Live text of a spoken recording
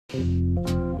Lots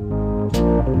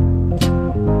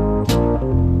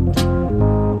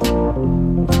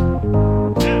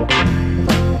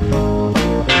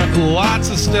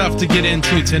of stuff to get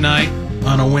into tonight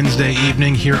on a Wednesday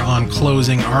evening here on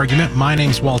Closing Argument. My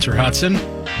name's Walter Hudson.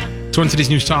 Twin Cities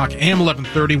News Talk, AM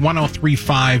 1130,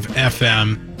 103.5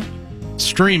 FM.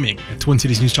 Streaming at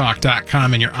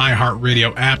TwinCitiesNewsTalk.com and your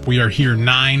iHeartRadio app. We are here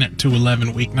 9 to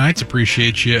 11 weeknights.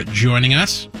 Appreciate you joining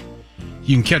us.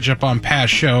 You can catch up on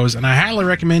past shows, and I highly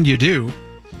recommend you do.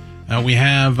 We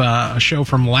have a show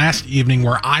from last evening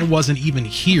where I wasn't even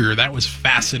here. That was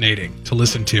fascinating to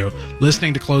listen to.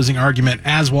 Listening to Closing Argument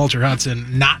as Walter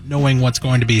Hudson, not knowing what's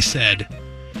going to be said,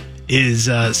 is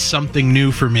something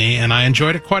new for me, and I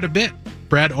enjoyed it quite a bit.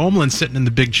 Brad Omlin sitting in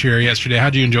the big chair yesterday.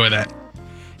 How'd you enjoy that?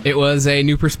 It was a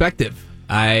new perspective.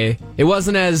 It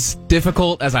wasn't as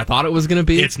difficult as I thought it was going to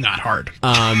be. It's not hard.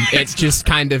 It just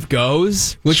kind of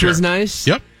goes, which was nice.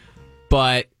 Yep.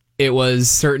 But it was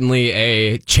certainly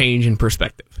a change in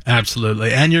perspective.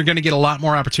 Absolutely. And you're going to get a lot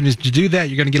more opportunities to do that.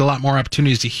 You're going to get a lot more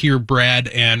opportunities to hear Brad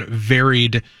and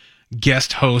varied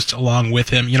guest hosts along with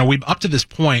him. You know, up to this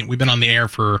point, we've been on the air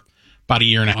for about a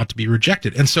year now to be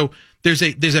rejected. And so there's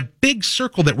a big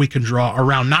circle that we can draw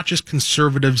around not just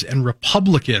conservatives and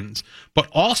Republicans, but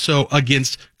also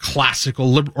against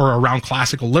around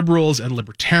classical liberals and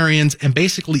libertarians and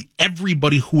basically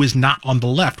everybody who is not on the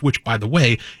left, which, by the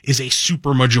way, is a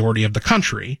super majority of the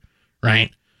country,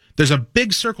 right? There's a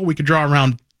big circle we could draw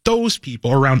around those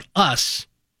people, around us,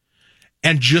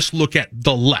 and just look at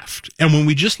the left. And when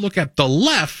we just look at the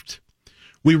left,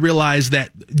 we realize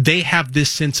that they have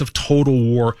this sense of total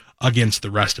war against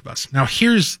the rest of us. Now,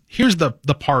 here's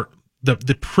the part,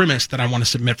 the premise that I want to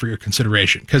submit for your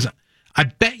consideration, because I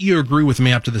bet you agree with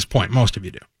me up to this point. Most of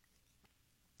you do.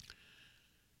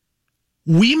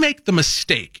 We make the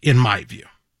mistake, in my view,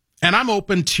 and I'm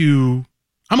open to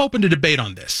debate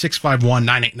on this,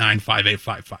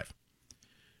 651-989-5855.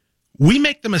 We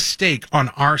make the mistake on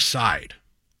our side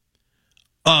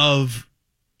of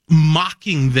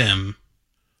mocking them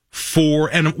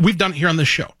and we've done it here on the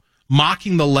show,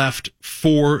 mocking the left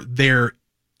for their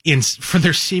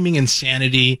seeming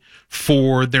insanity,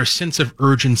 for their sense of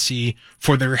urgency,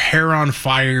 for their hair on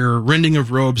fire, rending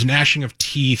of robes, gnashing of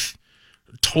teeth,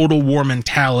 total war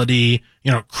mentality,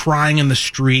 crying in the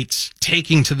streets,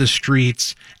 taking to the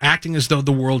streets, acting as though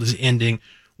the world is ending.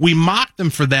 We mock them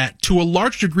for that to a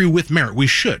large degree with merit. We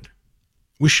should.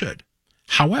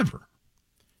 However,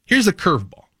 here's the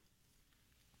curveball.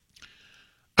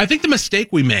 I think the mistake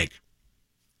we make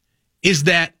is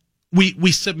that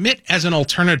we submit as an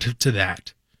alternative to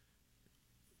that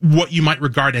what you might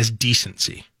regard as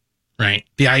decency, right?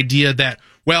 The idea that,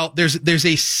 well, there's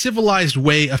a civilized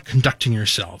way of conducting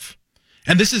yourself.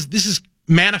 And this is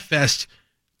manifest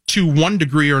to one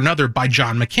degree or another by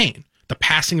John McCain. The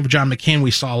passing of John McCain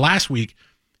we saw last week,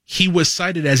 he was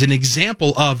cited as an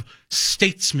example of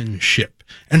statesmanship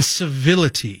and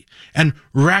civility and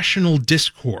rational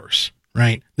discourse,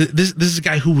 right? This is a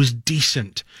guy who was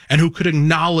decent and who could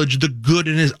acknowledge the good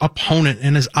in his opponent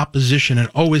and his opposition. And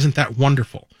oh, isn't that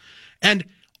wonderful? And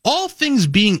all things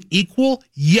being equal,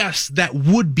 yes, that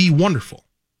would be wonderful,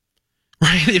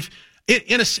 right? If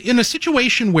in a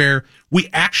situation where we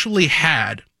actually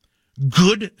had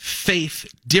good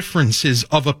faith differences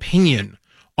of opinion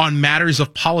on matters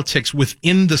of politics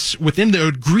within the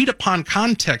agreed upon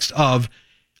context of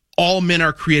all men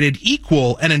are created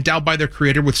equal and endowed by their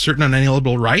creator with certain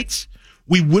unalienable rights,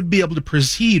 we would be able to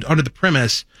proceed under the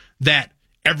premise that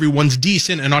everyone's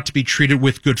decent and ought to be treated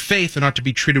with good faith and ought to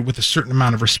be treated with a certain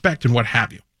amount of respect and what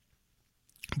have you.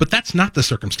 But that's not the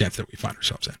circumstance that we find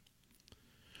ourselves in.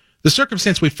 The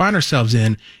circumstance we find ourselves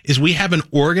in is we have an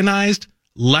organized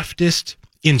leftist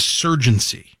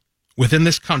insurgency within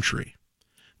this country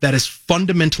that is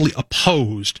fundamentally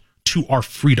opposed to our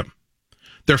freedom.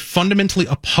 They're fundamentally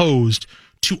opposed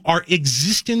to our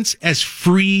existence as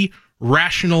free,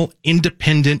 rational,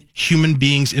 independent human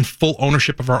beings in full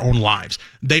ownership of our own lives.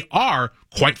 They are,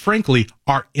 quite frankly,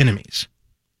 our enemies.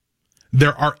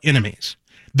 They're our enemies.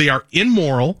 They are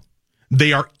immoral.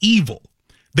 They are evil.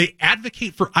 They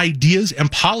advocate for ideas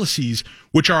and policies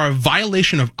which are a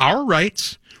violation of our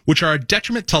rights, which are a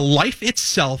detriment to life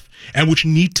itself, and which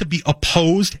need to be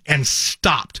opposed and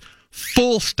stopped.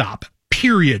 Full stop.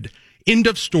 Period. End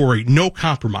of story. No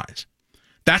compromise.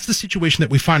 That's the situation that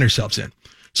we find ourselves in.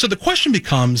 So the question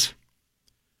becomes,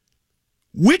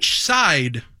 which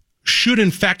side should in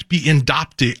fact be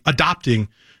adopting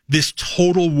this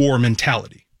total war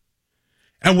mentality?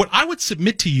 And what I would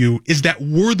submit to you is that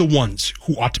we're the ones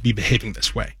who ought to be behaving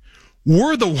this way.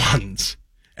 We're the ones,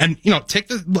 and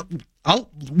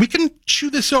we can chew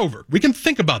this over. We can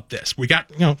think about this. We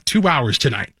got, 2 hours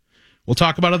tonight. We'll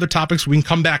talk about other topics. We can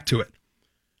come back to it.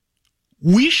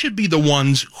 We should be the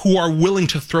ones who are willing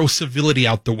to throw civility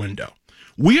out the window.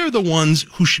 We are the ones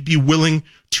who should be willing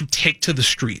to take to the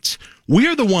streets. We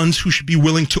are the ones who should be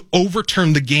willing to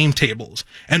overturn the game tables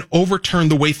and overturn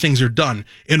the way things are done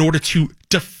in order to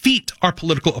defeat our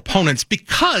political opponents,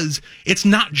 because it's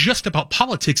not just about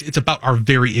politics, it's about our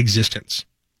very existence.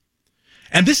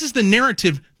 And this is the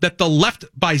narrative that the left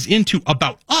buys into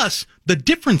about us. The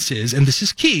difference is, and this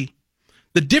is key,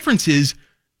 the difference is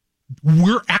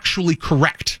we're actually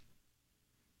correct.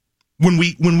 When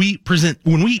we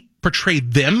portray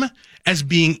them as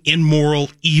being immoral,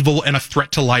 evil, and a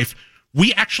threat to life,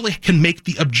 we actually can make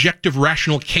the objective,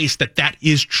 rational case that that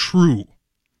is true.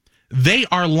 They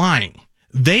are lying.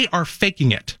 They are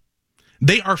faking it.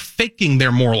 They are faking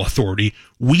their moral authority.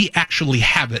 We actually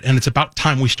have it, and it's about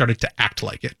time we started to act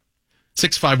like it.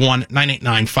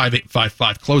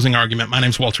 651-989-5855. Closing argument. My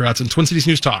name's Walter Hudson. Twin Cities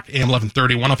News Talk, AM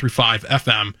 1130, 103.5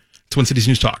 FM,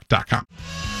 TwinCitiesNewsTalk.com.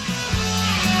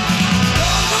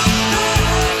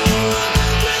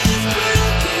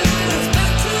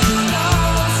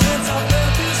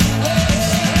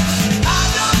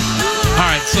 All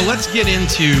right, so let's get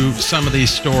into some of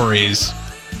these stories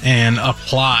and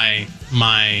apply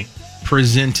my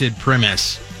presented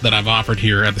premise that I've offered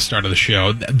here at the start of the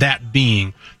show, that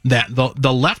being that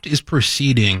the left is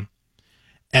proceeding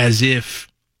as if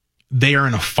they are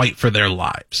in a fight for their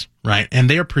lives, right? And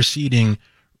they are proceeding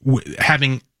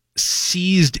having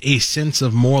seized a sense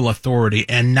of moral authority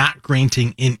and not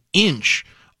granting an inch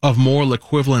of moral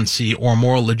equivalency or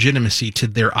moral legitimacy to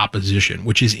their opposition,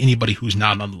 which is anybody who's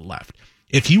not on the left.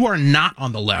 If you are not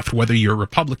on the left, whether you're a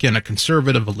Republican, a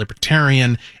conservative, a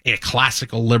libertarian, a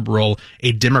classical liberal,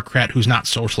 a Democrat who's not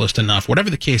socialist enough, whatever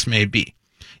the case may be,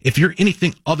 if you're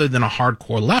anything other than a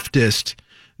hardcore leftist,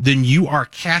 then you are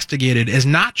castigated as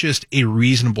not just a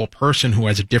reasonable person who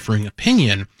has a differing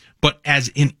opinion, but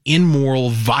as an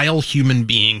immoral, vile human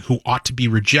being who ought to be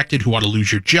rejected, who ought to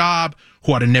lose your job,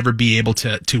 who ought to never be able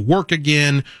to work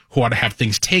again, who ought to have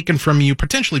things taken from you,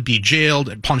 potentially be jailed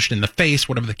and punched in the face,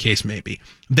 whatever the case may be.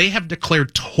 They have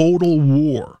declared total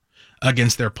war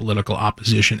against their political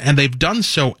opposition, and they've done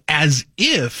so as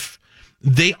if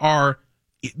they are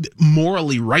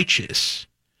morally righteous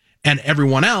and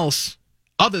everyone else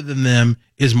other than them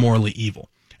is morally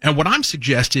evil. And what I'm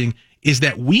suggesting is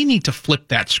that we need to flip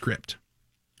that script.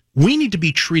 We need to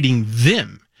be treating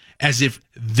them as if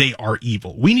they are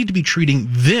evil. We need to be treating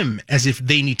them as if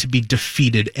they need to be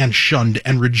defeated and shunned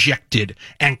and rejected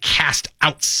and cast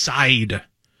outside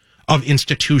of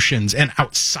institutions and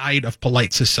outside of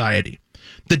polite society.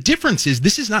 The difference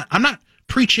is I'm not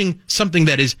preaching something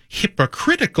that is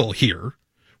hypocritical here,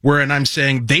 wherein I'm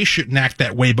saying they shouldn't act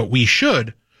that way, but we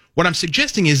should. What I'm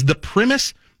suggesting is the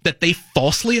premise that they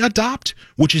falsely adopt,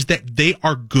 which is that they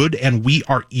are good and we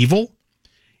are evil,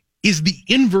 is the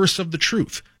inverse of the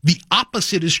truth. The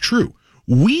opposite is true.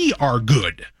 We are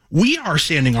good. We are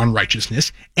standing on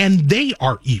righteousness, and they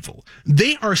are evil.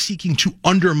 They are seeking to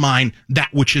undermine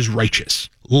that which is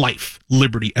righteous, life,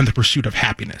 liberty, and the pursuit of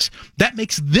happiness. That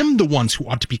makes them the ones who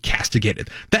ought to be castigated.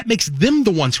 That makes them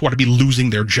the ones who ought to be losing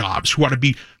their jobs, who ought to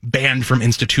be banned from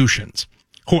institutions,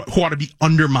 who ought to be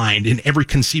undermined in every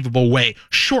conceivable way,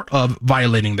 short of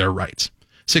violating their rights.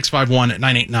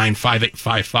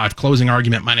 651-989-5855. Closing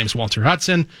argument. My name is Walter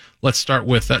Hudson. Let's start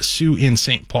with Sue in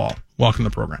St. Paul. Welcome to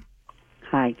the program.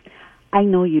 Hi. I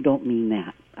know you don't mean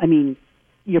that. I mean,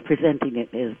 you're presenting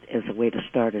it as a way to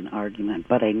start an argument,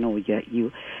 but I know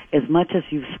you, as much as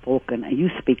you've spoken, you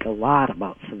speak a lot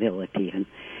about civility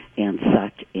and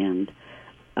such, and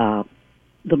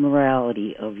the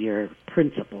morality of your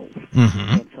principles. Mm-hmm.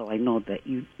 And so I know that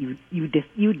you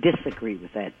disagree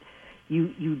with that.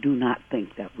 You do not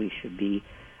think that we should be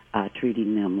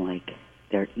treating them like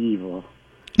they're evil.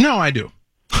 No, I do.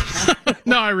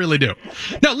 No, I really do.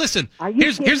 No, listen.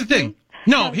 Here's the thing.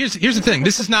 No, here's the thing.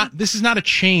 This is not a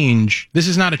change. This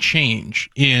is not a change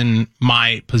in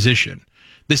my position.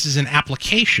 This is an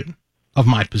application of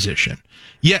my position.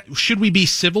 Yet, should we be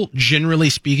civil, generally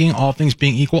speaking, all things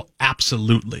being equal?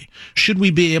 Absolutely. Should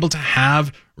we be able to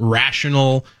have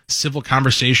rational, civil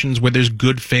conversations where there's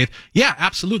good faith? Yeah,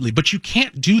 absolutely. But you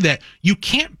can't do that. You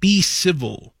can't be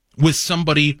civil with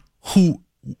somebody who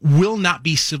will not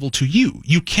be civil to you.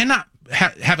 You cannot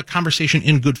have a conversation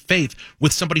in good faith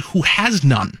with somebody who has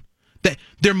none. That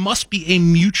there must be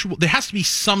there has to be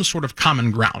some sort of common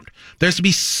ground. There has to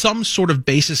be some sort of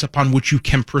basis upon which you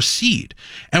can proceed.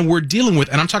 And we're dealing with,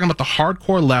 and I'm talking about the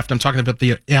hardcore left, I'm talking about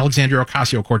the Alexandria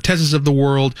Ocasio-Cortezes of the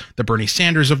world, the Bernie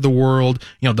Sanders of the world,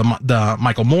 the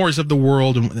Michael Moores of the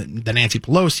world, and the Nancy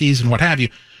Pelosi's and what have you.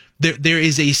 There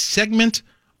is a segment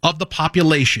of the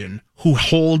population who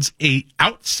holds a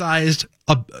outsized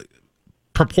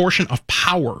proportion of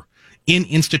power in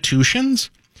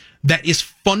institutions that is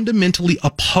fundamentally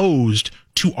opposed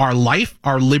to our life,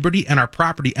 our liberty, and our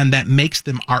property, and that makes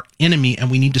them our enemy, and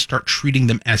we need to start treating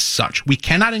them as such. We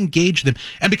cannot engage them.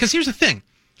 And because here's the thing,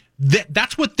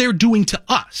 that's what they're doing to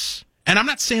us. And I'm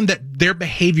not saying that their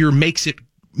behavior makes it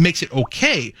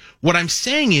okay. What I'm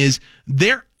saying is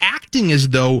they're acting as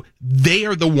though they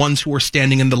are the ones who are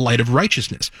standing in the light of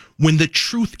righteousness, when the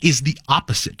truth is the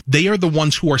opposite. They are the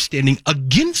ones who are standing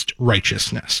against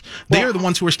righteousness. They are the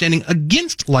ones who are standing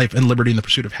against life and liberty and the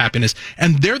pursuit of happiness,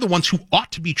 and they're the ones who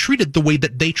ought to be treated the way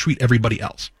that they treat everybody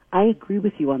else. I agree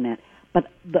with you on that, but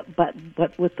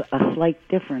with a slight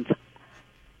difference.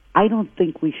 I don't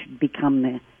think we should become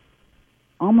the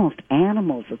almost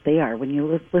animals that they are. When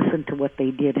you listen to what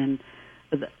they did in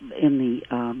the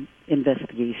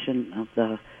investigation of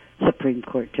the Supreme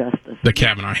Court justice, the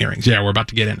Kavanaugh hearings. Yeah, we're about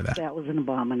to get into that. That was an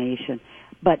abomination.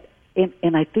 But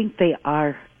and I think they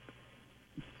are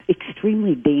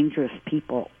extremely dangerous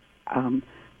people.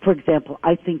 For example,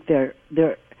 I think they're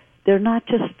not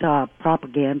just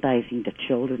propagandizing to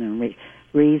children and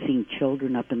raising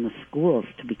children up in the schools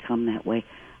to become that way.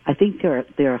 I think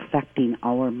they're affecting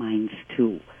our minds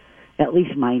too, at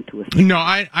least mine to a certain. No,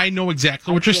 I know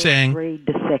exactly what you're saying. I'm afraid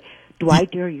to say. Do I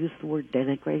dare use the word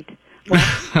denigrate? Well,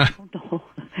 I don't know.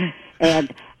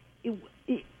 And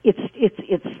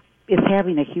it's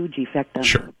having a huge effect on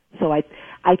sure. them. So I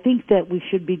think that we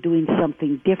should be doing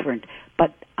something different.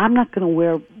 But I'm not going to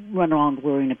run around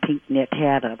wearing a pink knit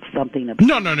hat of something.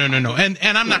 No.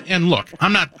 And I'm not. And look,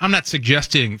 I'm not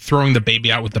suggesting throwing the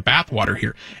baby out with the bathwater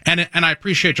here. And I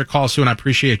appreciate your call, Sue, and I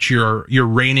appreciate your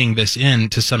reining this in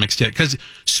to some extent, because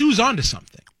Sue's onto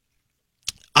something.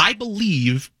 I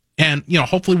believe, and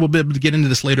hopefully we'll be able to get into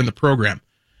this later in the program.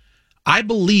 I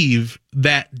believe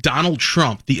that Donald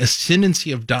Trump, the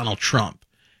ascendancy of Donald Trump,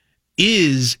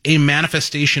 is a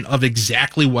manifestation of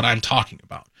exactly what I'm talking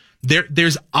about.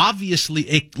 There's obviously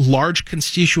a large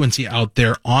constituency out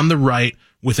there on the right,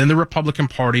 within the Republican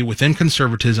Party, within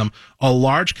conservatism, a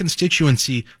large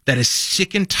constituency that is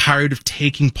sick and tired of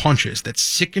taking punches, that's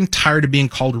sick and tired of being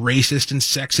called racist and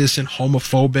sexist and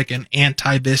homophobic and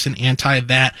anti-this and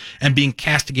anti-that, and being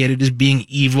castigated as being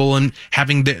evil and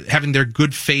having their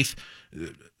good faith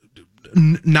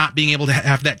not being able to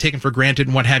have that taken for granted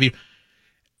and what have you.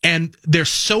 And they're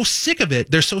so sick of it.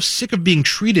 They're so sick of being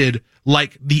treated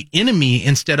like the enemy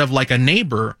instead of like a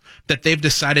neighbor that they've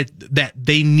decided that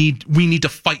we need to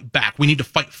fight back. We need to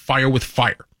fight fire with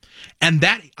fire. And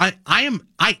that I am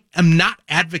not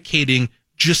advocating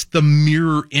just the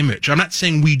mirror image. I'm not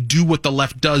saying we do what the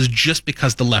left does just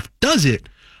because the left does it.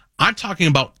 I'm talking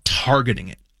about targeting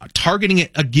it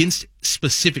against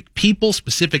specific people,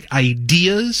 specific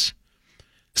ideas,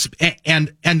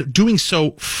 and doing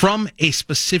so from a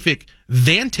specific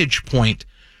vantage point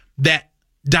that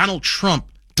Donald Trump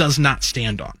does not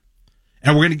stand on.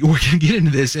 And we're gonna get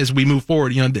into this as we move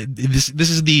forward. This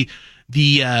is the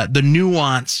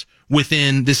nuance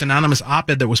within this anonymous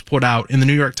op-ed that was put out in the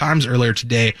New York Times earlier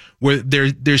today, where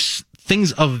there's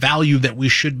things of value that we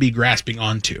should be grasping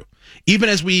onto, even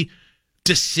as we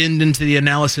descend into the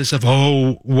analysis of,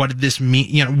 what did this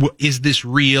mean? Is this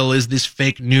real? Is this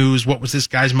fake news? What was this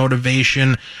guy's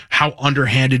motivation? How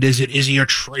underhanded is it? Is he a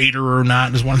traitor or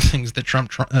not? Is one of the things that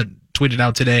Trump tweeted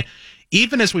out today.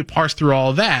 Even as we parse through all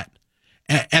of that,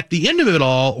 at the end of it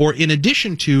all, or in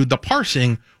addition to the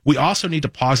parsing, we also need to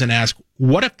pause and ask,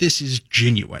 what if this is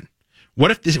genuine?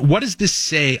 What does this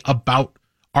say about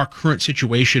our current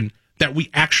situation that we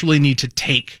actually need to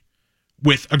take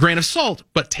with a grain of salt,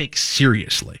 but take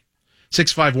seriously?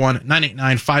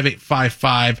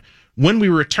 651-989-5855. When we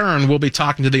return, we'll be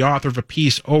talking to the author of a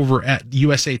piece over at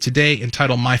USA Today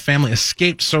entitled "My Family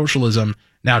Escaped Socialism.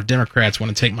 Now Democrats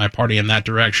Want to Take My Party in That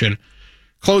Direction."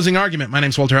 Closing argument. My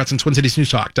name's Walter Hudson,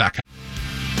 TwinCitiesNewsTalk.com.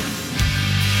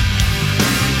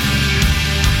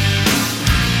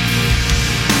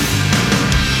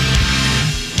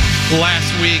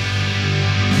 Last week,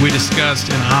 we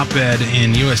discussed an op-ed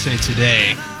in USA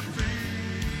Today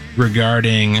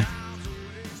regarding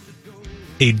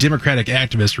a Democratic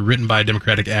activist, written by a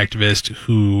Democratic activist,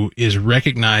 who is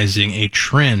recognizing a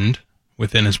trend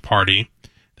within his party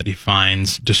that he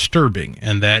finds disturbing,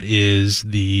 and that is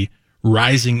the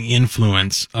rising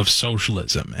influence of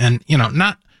socialism. And,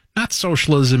 not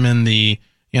socialism in the,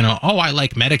 oh, I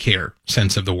like Medicare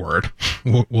sense of the word.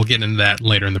 We'll get into that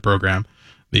later in the program.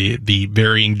 The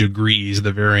varying degrees,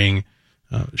 the varying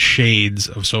shades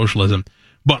of socialism,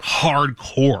 but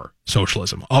hardcore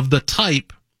socialism of the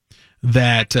type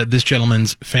that this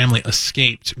gentleman's family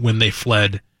escaped when they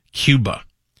fled Cuba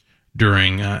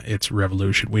during its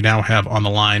revolution. We now have on the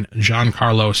line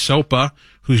Giancarlo Sopa,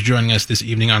 who's joining us this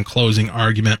evening on Closing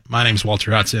Argument. My name's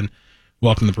Walter Hudson.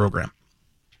 Welcome to the program.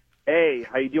 Hey,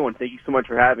 how you doing? Thank you so much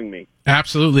for having me.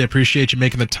 Absolutely. Appreciate you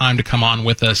making the time to come on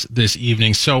with us this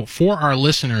evening. So for our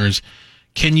listeners,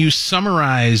 can you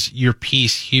summarize your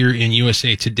piece here in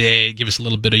USA Today? Give us a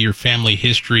little bit of your family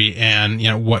history and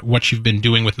what you've been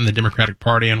doing within the Democratic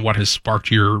Party and what has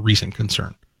sparked your recent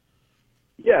concern.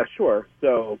 Yeah, sure.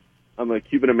 So I'm a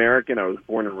Cuban American. I was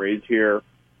born and raised here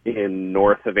in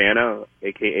North Havana,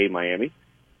 aka Miami,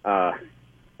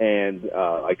 and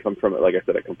I come from, like I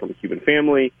said, I come from a Cuban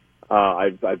family.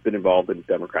 I've been involved in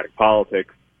Democratic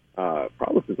politics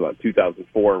probably since about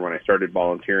 2004 when I started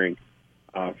volunteering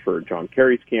for John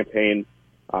Kerry's campaign.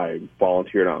 I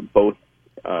volunteered on both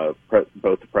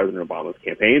President Obama's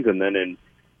campaigns, and then in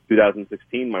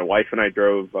 2016, my wife and I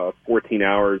drove 14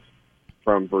 hours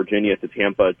from Virginia to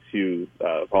Tampa to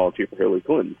volunteer for Hillary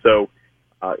Clinton. So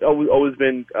always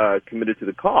been committed to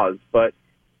the cause, but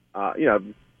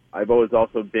I've always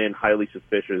also been highly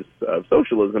suspicious of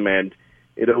socialism, and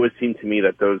it always seemed to me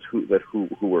that those who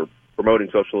were promoting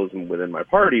socialism within my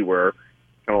party were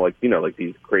kind of like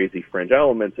these crazy fringe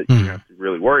elements that you have to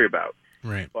really worry about.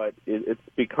 Right. But it's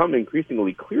become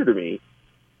increasingly clear to me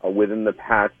within the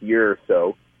past year or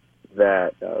so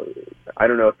that I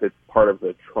don't know if it's part of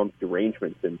the Trump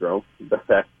derangement syndrome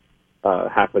that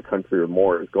half the country or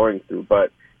more is going through,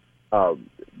 but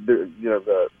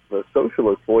the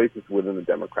socialist voices within the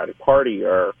Democratic Party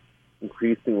are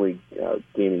increasingly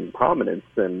gaining prominence,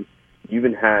 and you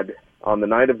even had on the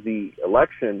night of the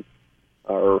election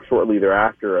or shortly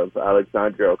thereafter of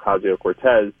Alexandria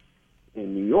Ocasio-Cortez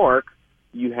in New York,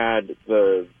 you had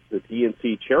the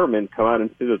DNC chairman come out and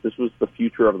say that this was the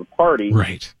future of the party.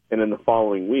 Right. And in the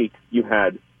following week, you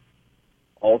had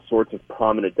all sorts of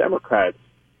prominent Democrats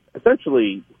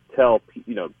essentially tell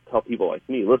people like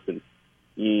me, listen,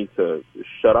 you need to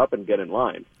shut up and get in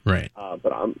line. Right.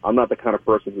 But I'm not the kind of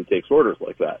person who takes orders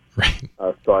like that. Right.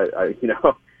 So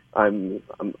I'm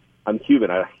Cuban.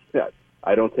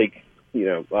 I don't take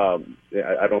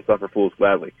I don't suffer fools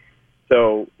gladly.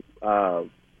 So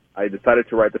I decided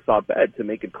to write this op-ed to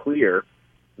make it clear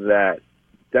that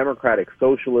democratic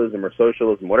socialism or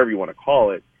socialism, whatever you want to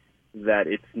call it, that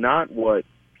it's not what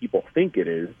people think it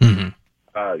is. Mm-hmm.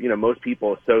 Most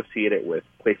people associate it with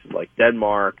places like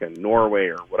Denmark and Norway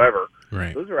or whatever.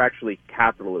 Right. Those are actually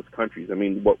capitalist countries. I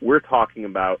mean, what we're talking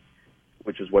about,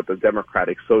 which is what the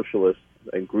democratic socialists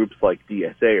and groups like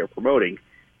DSA are promoting,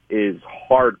 is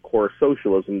hardcore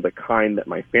socialism, the kind that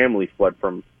my family fled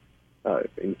from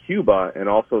in Cuba, and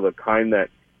also the kind that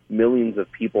millions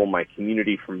of people in my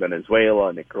community from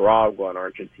Venezuela, Nicaragua, and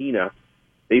Argentina,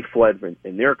 they fled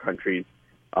in their countries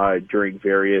during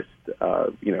various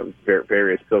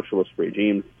socialist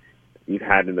regimes you've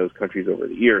had in those countries over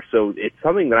the years. So it's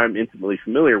something that I'm intimately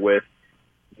familiar with,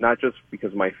 not just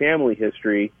because of my family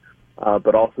history,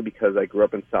 but also because I grew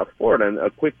up in South Florida. And a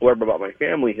quick blurb about my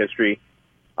family history.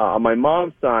 On my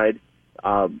mom's side,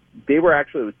 it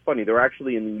was funny, they were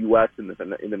actually in the U.S. in the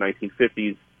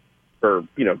 1950s for,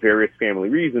 various family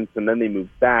reasons, and then they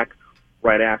moved back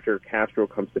right after Castro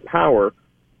comes to power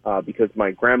because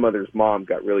my grandmother's mom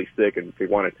got really sick and they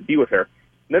wanted to be with her.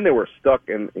 And then they were stuck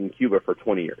in Cuba for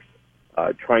 20 years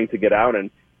trying to get out, and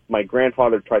my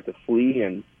grandfather tried to flee,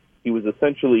 and he was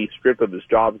essentially stripped of his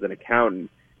job as an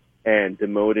accountant and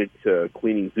demoted to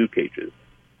cleaning zoo cages.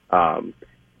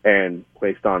 And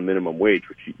placed on minimum wage,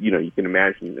 which you can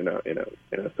imagine in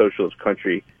a socialist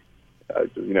country,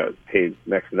 it pays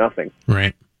next to nothing.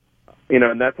 Right.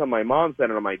 And that's on my mom's side.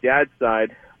 And on my dad's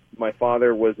side, my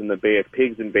father was in the Bay of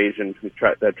Pigs invasion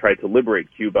that tried to liberate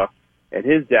Cuba, and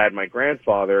his dad, my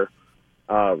grandfather,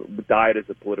 died as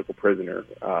a political prisoner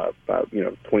about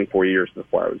 24 years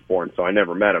before I was born. So I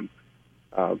never met him,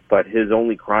 but his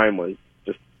only crime was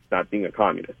just not being a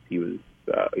communist. He was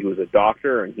a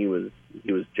doctor, and he was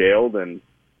jailed, and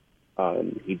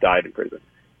he died in prison.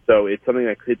 So it's something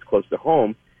that hits close to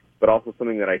home, but also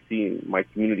something that I see in my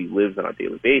community lives on a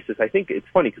daily basis. I think it's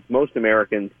funny because most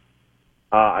Americans,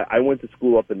 I went to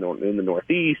school up in the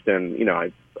Northeast, and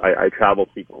I travel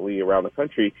frequently around the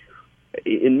country.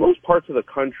 In most parts of the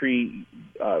country,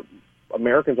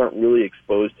 Americans aren't really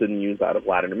exposed to news out of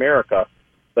Latin America,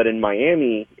 But in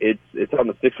Miami, it's on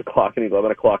the 6 o'clock and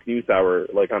 11 o'clock news hour,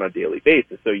 like on a daily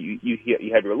basis. So you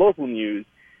have your local news,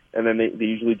 and then they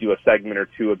usually do a segment or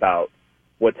two about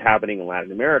what's happening in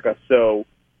Latin America. So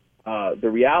the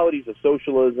realities of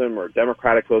socialism or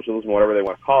democratic socialism, whatever they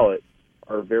want to call it,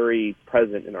 are very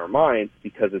present in our minds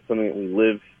because it's something that we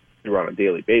live through on a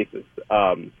daily basis.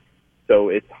 So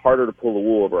it's harder to pull the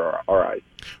wool over our eyes.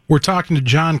 We're talking to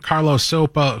John Carlos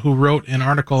Sopa, who wrote an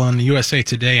article in the USA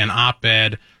Today, an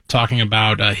op-ed, talking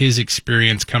about his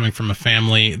experience coming from a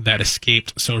family that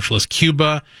escaped socialist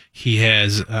Cuba. He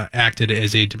has acted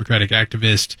as a Democratic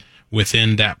activist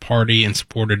within that party and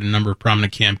supported a number of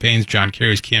prominent campaigns, John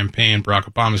Kerry's campaign, Barack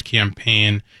Obama's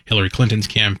campaign, Hillary Clinton's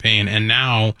campaign, and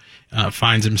now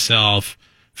finds himself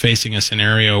facing a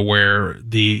scenario where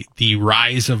the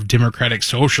rise of democratic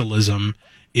socialism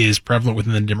is prevalent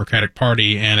within the Democratic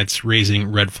Party, and it's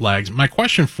raising red flags. My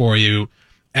question for you,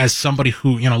 as somebody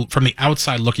who, from the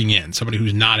outside looking in, somebody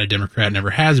who's not a Democrat,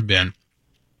 never has been,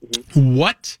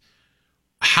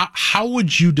 how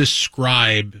would you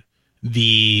describe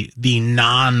the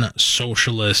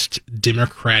non-socialist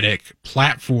democratic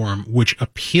platform which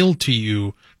appealed to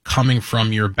you coming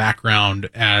from your background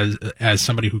as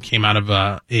somebody who came out of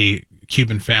a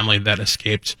Cuban family that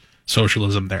escaped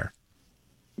socialism there?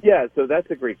 Yeah, so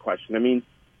that's a great question. I mean,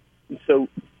 so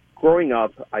growing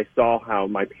up, I saw how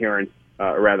my parents,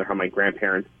 or rather how my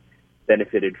grandparents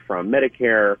benefited from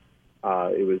Medicare.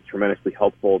 It was tremendously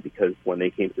helpful because when they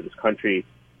came to this country,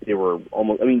 they were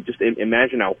almost, just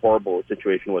imagine how horrible the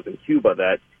situation was in Cuba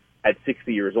that at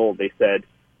 60 years old, they said,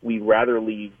 we'd rather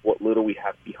leave what little we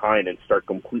have behind and start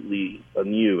completely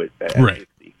anew at right.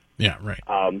 60. Yeah, right.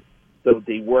 So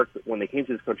they worked, when they came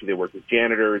to this country, they worked as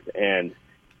janitors, and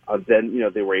then,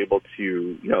 they were able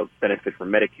to, benefit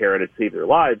from Medicare, and it saved their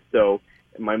lives. So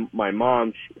my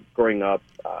mom, growing up,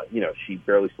 she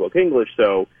barely spoke English,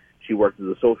 so she worked as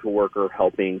a social worker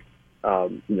helping,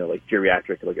 like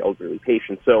geriatric, like elderly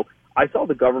patients. So I saw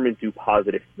the government do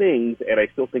positive things, and I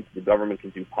still think the government can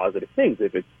do positive things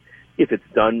if it's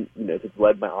done, if it's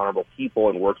led by honorable people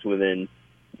and works within,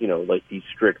 like these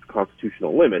strict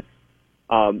constitutional limits.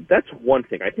 That's one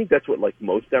thing. I think that's what like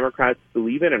most Democrats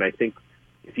believe in, and I think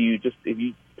if you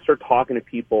start talking to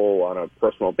people on a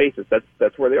personal basis,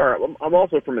 that's where they are. I'm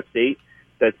also from a state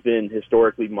that's been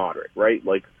historically moderate, right?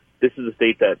 Like this is a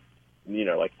state that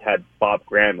like had Bob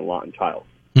Graham and Lawton Chiles.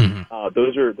 Mm-hmm.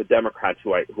 Those are the Democrats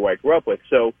who I grew up with.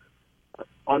 So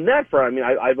on that front,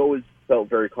 I've always felt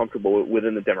very comfortable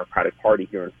within the Democratic Party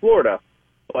here in Florida.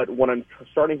 But what I'm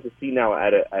starting to see now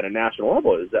at a national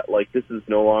level is that like this is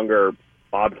no longer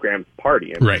Bob Graham's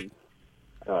party. Right.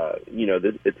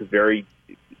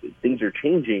 Things are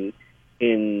changing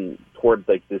towards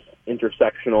like this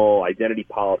intersectional identity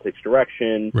politics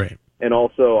direction. Right. And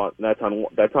also that's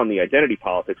on the identity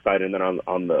politics side, and then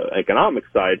on the economic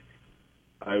side,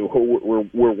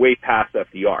 we're way past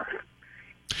FDR.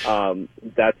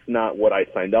 That's not what I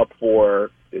signed up for.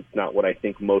 It's not what I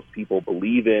think most people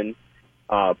believe in.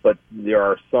 But there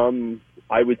are some,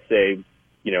 I would say,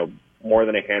 more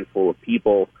than a handful of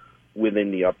people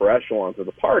within the upper echelons of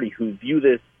the party who view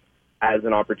this as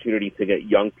an opportunity to get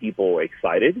young people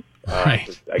excited.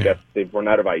 Right. I guess they've run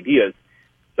out of ideas.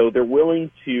 So they're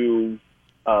willing to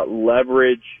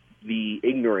leverage the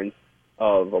ignorance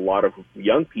of a lot of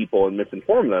young people and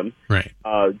misinform them, right?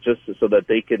 Just so that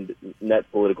they can net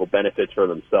political benefits for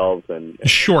themselves and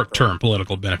short-term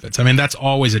political benefits. That's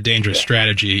always a dangerous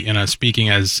strategy. And speaking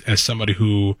as somebody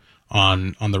who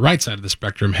on the right side of the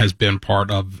spectrum has been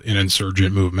part of an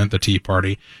insurgent movement, the Tea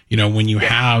Party. When you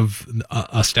have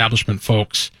establishment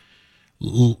folks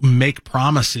make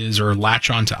promises or latch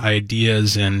onto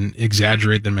ideas and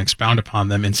exaggerate them, expound upon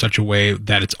them in such a way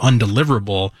that it's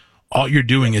undeliverable, all you're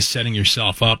doing is setting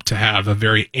yourself up to have a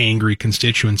very angry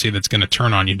constituency that's going to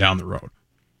turn on you down the road.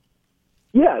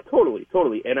 Yeah, totally.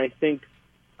 And I think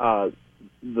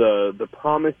the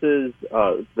promises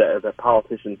that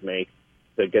politicians make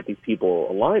to get these people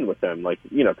aligned with them, like,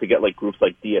 to get like groups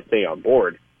like DSA on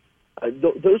board,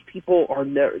 those people are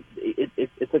never,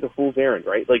 it's like a fool's errand,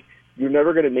 right? Like, you're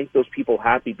never going to make those people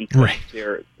happy because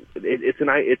it's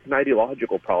an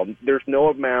ideological problem. There's no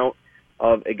amount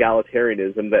of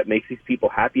egalitarianism that makes these people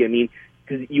happy.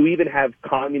 Because you even have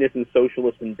communists and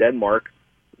socialists in Denmark,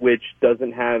 which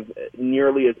doesn't have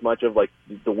nearly as much of like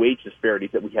the wage disparities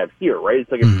that we have here, right?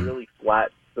 It's like a really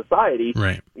flat society.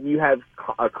 Right. And you have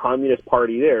a communist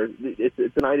party there.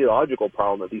 It's an ideological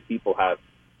problem that these people have.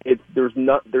 There's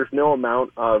no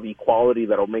amount of equality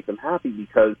that'll make them happy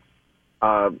because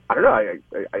I don't know.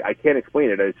 I can't explain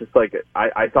it. It's just like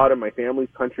I thought in my family's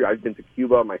country. I've been to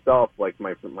Cuba myself. Like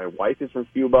my wife is from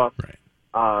Cuba. Right.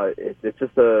 it's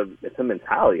just a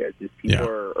mentality. It's just people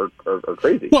are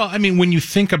crazy. Well, I mean, when you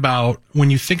think about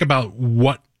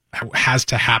what has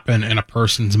to happen in a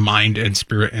person's mind and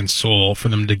spirit and soul for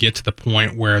them to get to the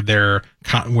point where they're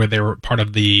part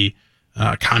of the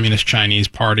Communist Chinese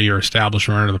Party or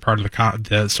establishment, or the part of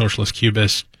the Socialist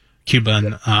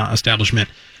Cuban establishment,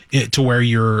 to where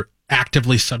you're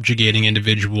actively subjugating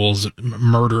individuals,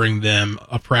 murdering them,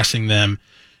 oppressing them.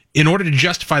 In order to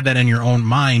justify that in your own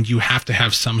mind, you have to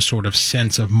have some sort of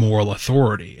sense of moral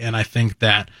authority. And I think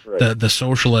that the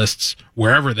socialists,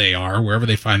 wherever they are, wherever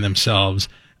they find themselves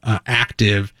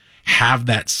active, have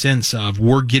that sense of,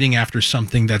 we're getting after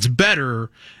something that's better,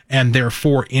 and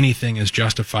therefore anything is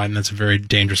justified. And that's a very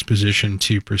dangerous position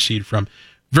to proceed from.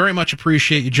 Very much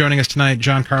appreciate you joining us tonight,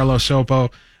 Giancarlo Sopo.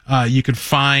 You could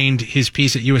find his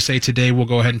piece at USA Today. We'll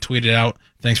go ahead and tweet it out.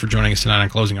 Thanks for joining us tonight on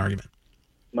Closing Argument.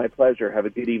 My pleasure. Have a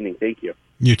good evening. Thank you.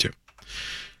 You too.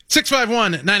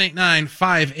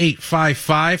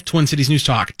 651-989-5855,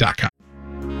 TwinCitiesNewsTalk.com.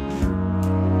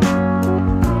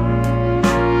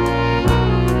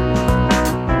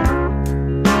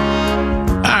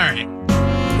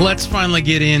 Let's finally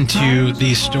get into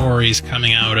these stories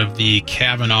coming out of the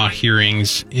Kavanaugh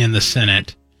hearings in the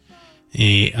Senate.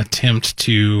 An attempt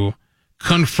to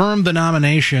confirm the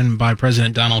nomination by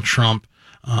President Donald Trump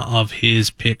of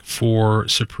his pick for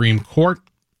Supreme Court.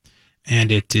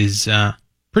 And it is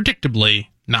predictably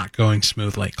not going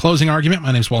smoothly. Closing Argument.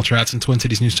 My name is Walter Hudson, Twin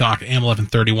Cities News Talk, AM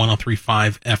 1130,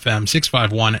 103.5 FM,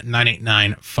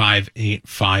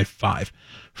 651-989-5855.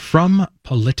 From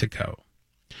Politico.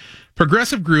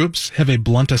 Progressive groups have a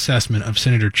blunt assessment of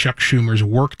Senator Chuck Schumer's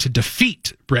work to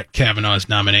defeat Brett Kavanaugh's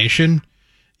nomination.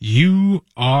 You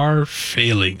are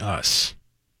failing us.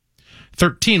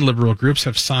 13 liberal groups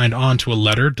have signed on to a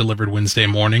letter delivered Wednesday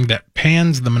morning that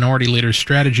pans the minority leader's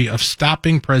strategy of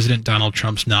stopping President Donald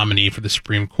Trump's nominee for the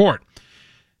Supreme Court.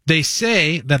 They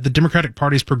say that the Democratic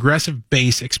Party's progressive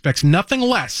base expects nothing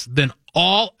less than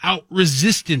all-out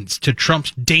resistance to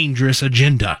Trump's dangerous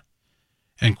agenda,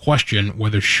 and question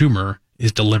whether Schumer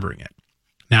is delivering it.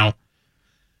 Now,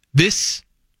 this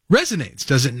resonates,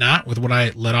 does it not, with what I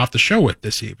led off the show with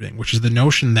this evening, which is the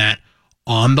notion that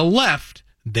on the left,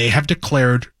 they have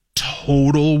declared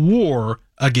total war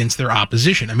against their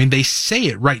opposition. I mean, they say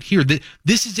it right here.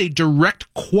 This is a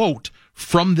direct quote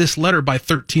from this letter by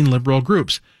 13 liberal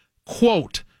groups.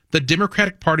 Quote, the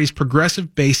Democratic Party's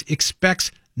progressive base expects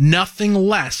nothing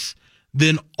less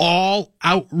than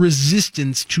all-out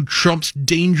resistance to Trump's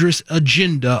dangerous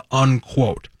agenda,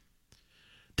 unquote.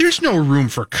 There's no room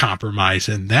for compromise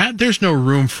in that. There's no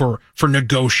room for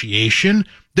negotiation.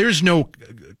 There's no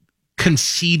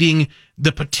conceding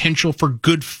the potential for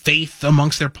good faith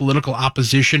amongst their political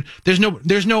opposition.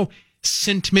 There's no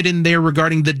sentiment in there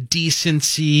regarding the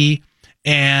decency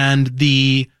and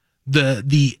the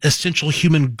essential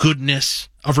human goodness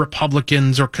of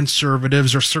Republicans or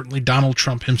conservatives, or certainly Donald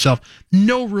Trump himself.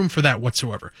 No room for that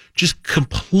whatsoever. Just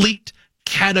complete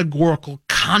categorical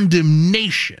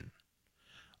condemnation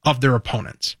of their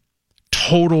opponents.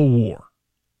 Total war.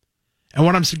 And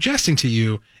what I'm suggesting to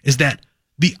you is that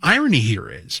the irony here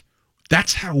is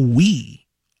that's how we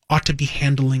ought to be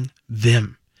handling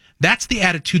them. That's the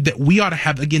attitude that we ought to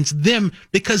have against them,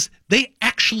 because they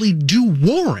actually do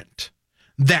warrant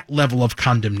that level of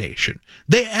condemnation.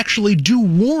 They actually do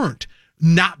warrant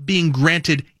not being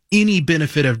granted any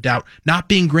benefit of doubt, not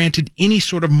being granted any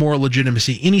sort of moral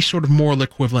legitimacy, any sort of moral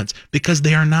equivalence, because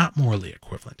they are not morally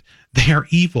equivalent. They are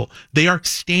evil. They are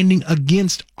standing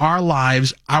against our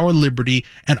lives, our liberty,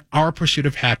 and our pursuit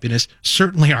of happiness,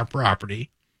 certainly our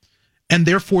property, and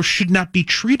therefore should not be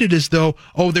treated as though,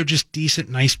 oh, they're just decent,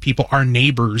 nice people, our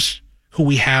neighbors who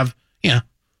we have,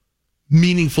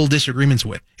 meaningful disagreements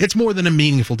with. It's more than a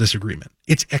meaningful disagreement.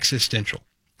 It's existential.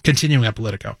 Continuing at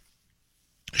Politico.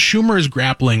 Schumer is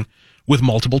grappling with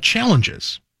multiple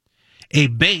challenges. A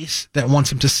base that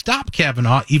wants him to stop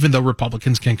Kavanaugh, even though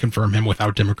Republicans can confirm him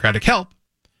without Democratic help,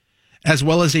 as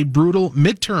well as a brutal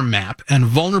midterm map and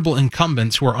vulnerable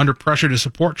incumbents who are under pressure to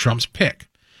support Trump's pick.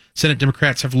 Senate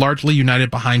Democrats have largely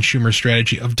united behind Schumer's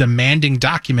strategy of demanding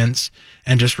documents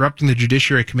and disrupting the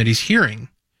Judiciary Committee's hearing.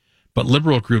 But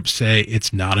liberal groups say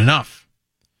it's not enough.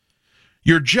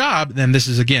 Your job, then this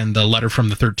is again the letter from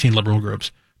the 13 liberal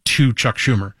groups to Chuck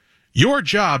Schumer. Your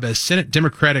job as Senate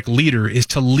Democratic leader is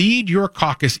to lead your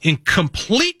caucus in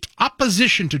complete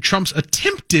opposition to Trump's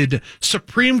attempted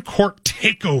Supreme Court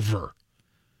takeover.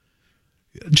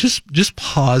 Just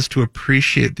pause to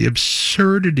appreciate the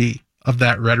absurdity of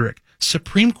that rhetoric.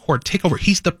 Supreme Court takeover.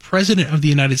 He's the president of the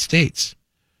United States.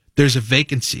 There's a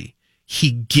vacancy.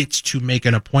 he gets to make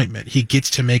an appointment. He gets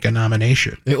to make a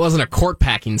nomination. It wasn't a court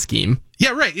packing scheme. Yeah,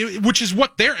 right. Which is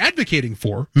what they're advocating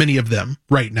for, many of them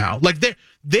right now. Like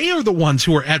they are the ones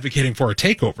who are advocating for a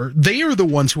takeover. They are the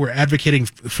ones who are advocating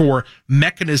for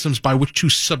mechanisms by which to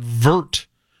subvert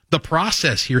the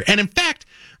process here. And in fact,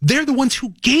 they're the ones who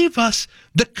gave us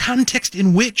the context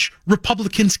in which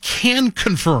Republicans can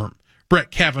confirm Brett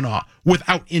Kavanaugh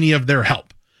without any of their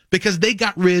help, because they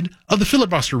got rid of the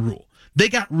filibuster rule. They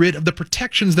got rid of the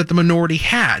protections that the minority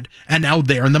had, and now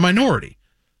they're in the minority.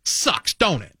 Sucks,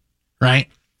 don't it? Right?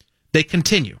 They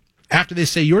continue. After they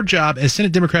say your job as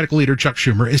Senate Democratic leader Chuck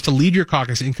Schumer is to lead your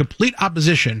caucus in complete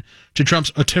opposition to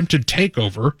Trump's attempted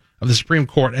takeover of the Supreme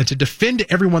Court and to defend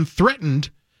everyone threatened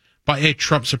by a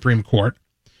Trump Supreme Court.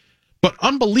 But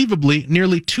unbelievably,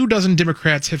 nearly 24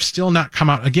 Democrats have still not come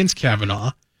out against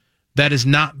Kavanaugh. That is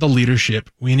not the leadership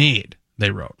we need,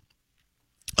 they wrote.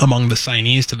 Among the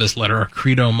signees to this letter are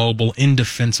Credo Mobile,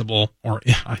 Indefensible, or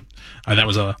that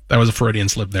was a Freudian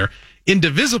slip there,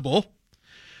 Indivisible,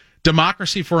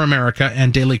 Democracy for America,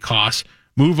 and Daily Kos.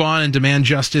 Move On and Demand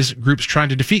Justice groups trying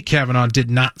to defeat Kavanaugh did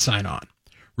not sign on.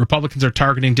 Republicans are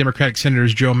targeting Democratic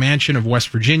Senators Joe Manchin of West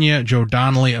Virginia, Joe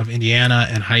Donnelly of Indiana,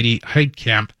 and Heidi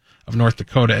Heitkamp of North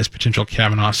Dakota as potential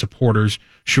Kavanaugh supporters.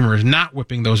 Schumer is not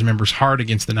whipping those members hard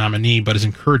against the nominee, but is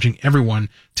encouraging everyone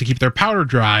to keep their powder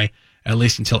dry, at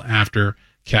least until after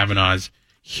Kavanaugh's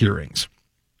hearings.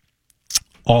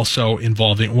 Also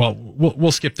involving, well,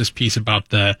 we'll skip this piece about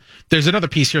there's another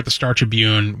piece here at the Star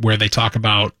Tribune where they talk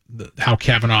about how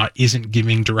Kavanaugh isn't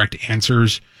giving direct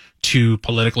answers to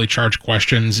politically charged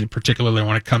questions, particularly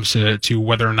when it comes to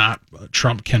whether or not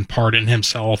Trump can pardon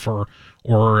himself or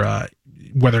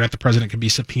whether or not the president can be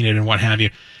subpoenaed and what have you.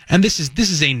 And this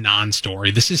is a non-story.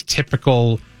 This is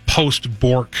typical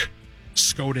post-Bork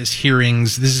SCOTUS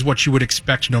hearings. This is what you would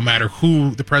expect no matter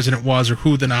who the president was or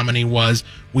who the nominee was.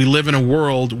 We live in a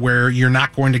world where you're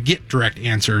not going to get direct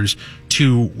answers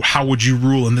to how would you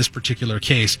rule in this particular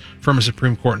case from a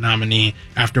Supreme Court nominee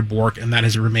after Bork, and that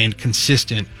has remained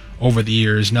consistent over the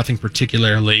years. Nothing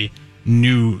particularly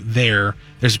new there.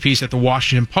 There's a piece at the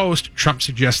Washington Post. Trump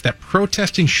suggests that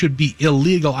protesting should be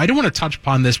illegal. I don't want to touch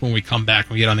upon this when we come back,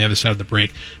 when we get on the other side of the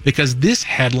break, because this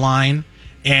headline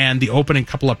and the opening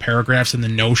couple of paragraphs and the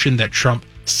notion that Trump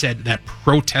said that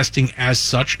protesting as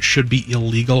such should be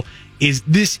illegal is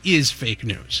fake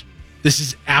news. This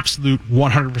is absolute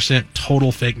 100%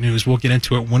 total fake news. We'll get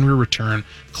into it when we return.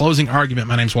 Closing argument.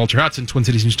 My name's Walter Hudson,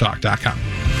 TwinCitiesNewsTalk.com.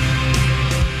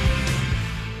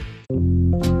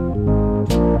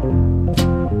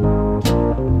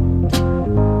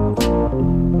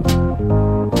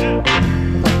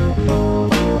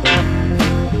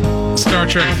 Star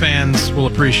Trek fans will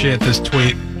appreciate this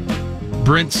tweet.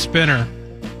 Brent Spinner,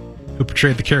 who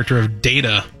portrayed the character of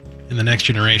Data in The Next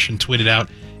Generation, tweeted out,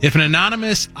 "If an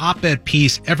anonymous op-ed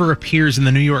piece ever appears in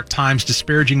the New York Times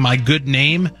disparaging my good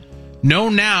name, know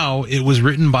now it was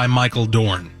written by Michael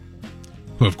Dorn,"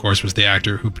 who, of course, was the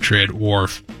actor who portrayed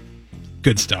Worf.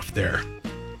 Good stuff there.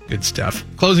 Good stuff.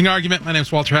 Closing argument. My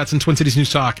name's Walter Hudson, Twin Cities News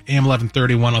Talk, AM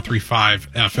 1130, 103.5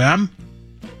 FM.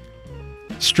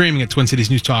 Streaming at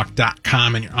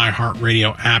TwinCitiesNewsTalk.com and your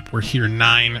iHeartRadio app. We're here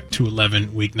 9 to 11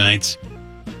 weeknights.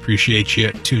 Appreciate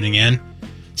you tuning in.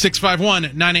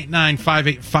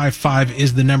 651-989-5855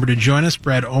 is the number to join us.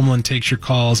 Brad Omlin takes your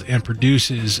calls and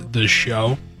produces the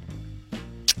show.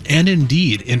 And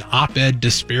indeed, an op-ed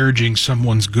disparaging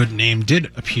someone's good name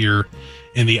did appear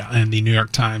in the New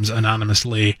York Times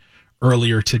anonymously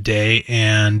earlier today,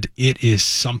 and it is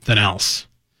something else.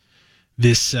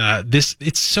 This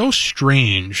it's so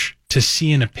strange to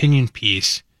see an opinion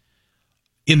piece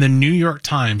in the New York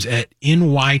Times at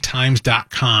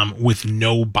nytimes.com with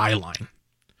no byline.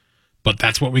 But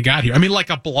that's what we got here. I mean, like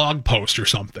a blog post or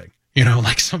something,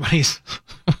 like somebody's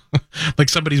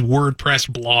WordPress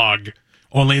blog,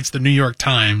 only it's the New York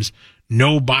Times,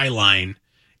 no byline,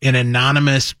 an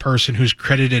anonymous person who's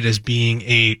credited as being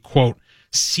a, quote,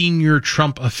 senior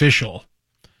Trump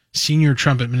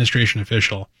administration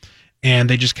official. And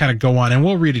they just kind of go on, and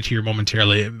we'll read it here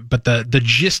momentarily, but the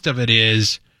gist of it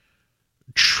is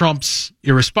Trump's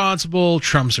irresponsible,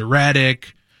 Trump's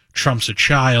erratic, Trump's a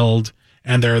child,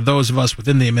 and there are those of us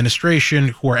within the administration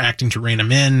who are acting to rein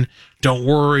him in. Don't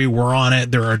worry, we're on it.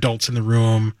 There are adults in the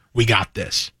room. We got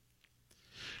this.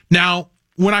 Now,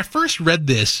 when I first read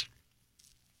this,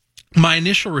 my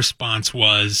initial response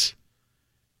was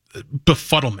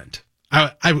befuddlement.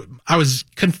 I was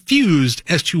confused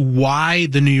as to why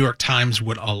the New York Times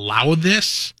would allow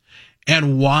this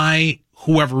and why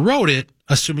whoever wrote it,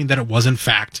 assuming that it was in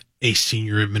fact a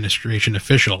senior administration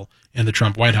official in the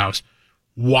Trump White House,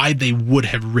 why they would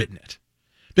have written it.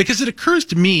 Because it occurs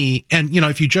to me, and,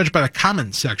 if you judge by the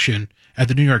comments section at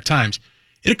the New York Times,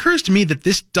 it occurs to me that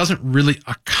this doesn't really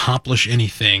accomplish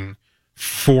anything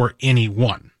for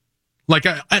anyone. Like,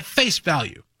 at face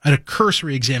value, at a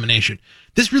cursory examination,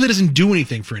 this really doesn't do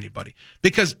anything for anybody.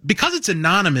 Because it's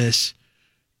anonymous,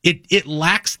 it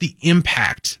lacks the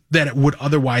impact that it would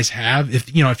otherwise have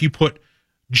if you put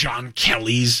John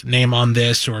Kelly's name on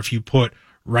this, or if you put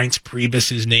Reince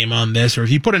Priebus's name on this, or if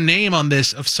you put a name on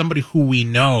this of somebody who we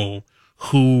know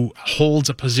who holds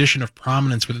a position of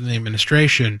prominence within the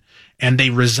administration, and they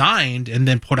resigned and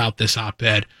then put out this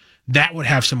op-ed, that would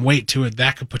have some weight to it.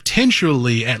 That could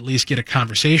potentially at least get a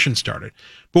conversation started.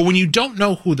 But when you don't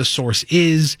know who the source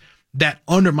is, that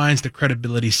undermines the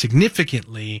credibility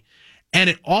significantly. And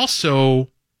it also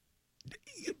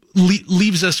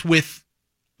leaves us with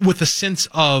a sense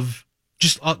of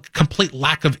just a complete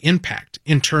lack of impact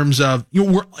in terms of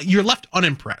you're left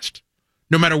unimpressed,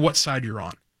 no matter what side you're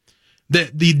on.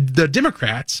 The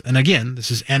Democrats, and again,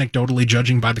 this is anecdotally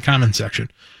judging by the comment section,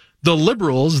 the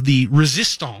liberals, the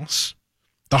resistance,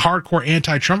 the hardcore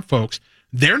anti-Trump folks,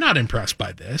 they're not impressed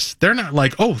by this. They're not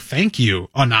like, oh, thank you,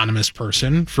 anonymous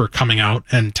person, for coming out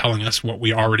and telling us what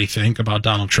we already think about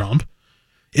Donald Trump.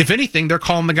 If anything, they're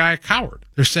calling the guy a coward.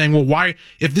 They're saying, well, why,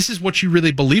 if this is what you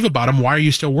really believe about him, why are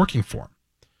you still working for him?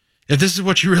 If this is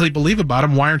what you really believe about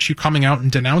him, why aren't you coming out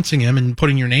and denouncing him and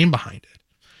putting your name behind it?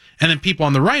 And then people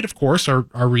on the right, of course, are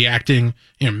reacting,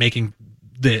 making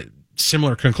the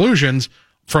similar conclusions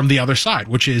from the other side,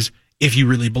 which is, if you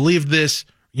really believe this,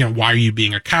 why are you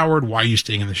being a coward? Why are you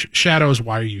staying in the shadows?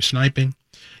 Why are you sniping?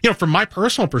 From my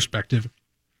personal perspective,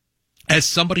 as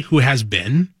somebody who has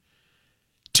been,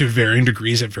 to varying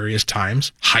degrees at various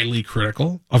times, highly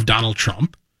critical of Donald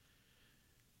Trump,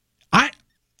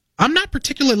 I'm not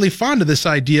particularly fond of this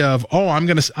idea of, oh, I'm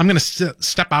gonna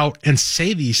step out and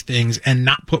say these things and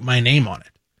not put my name on it.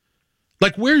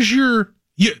 Like, where's you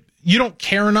don't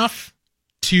care enough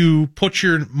to put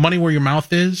your money where your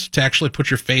mouth is, to actually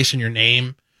put your face and your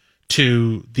name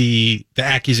to the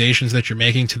accusations that you're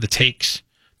making, to the takes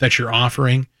that you're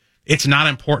offering. It's not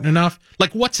important enough.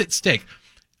 Like, what's at stake?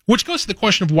 Which goes to the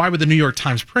question of, why would the New York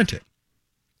Times print it?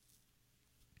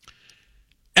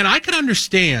 And I can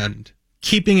understand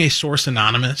keeping a source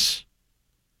anonymous,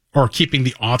 or keeping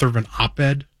the author of an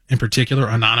op-ed in particular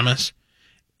anonymous,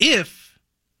 if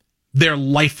their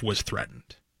life was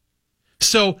threatened.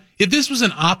 So if this was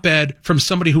an op-ed from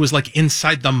somebody who was like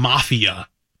inside the mafia,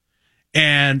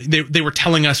 and they were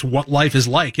telling us what life is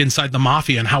like inside the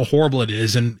mafia and how horrible it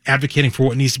is, and advocating for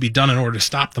what needs to be done in order to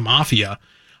stop the mafia,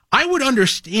 I would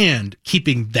understand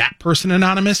keeping that person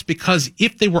anonymous, because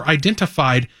if they were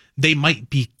identified, they might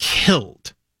be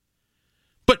killed.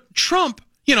 But Trump,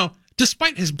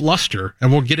 despite his bluster,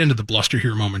 and we'll get into the bluster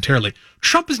here momentarily,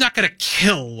 Trump is not going to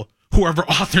kill whoever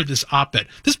authored this op-ed.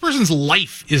 This person's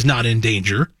life is not in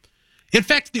danger. In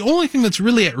fact, the only thing that's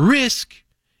really at risk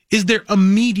is their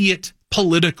immediate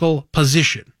political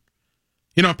position.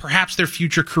 Perhaps their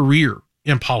future career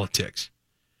in politics.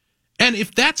 And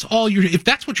if that's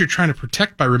what you're trying to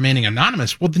protect by remaining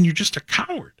anonymous, well, then you're just a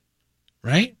coward,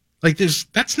 right? Like,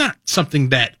 that's not something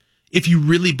that, if you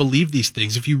really believe these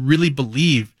things, if you really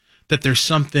believe that there's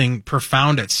something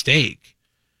profound at stake,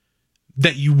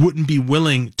 that you wouldn't be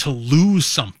willing to lose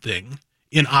something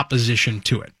in opposition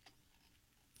to it.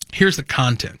 Here's the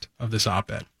content of this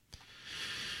op-ed.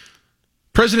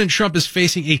 President Trump is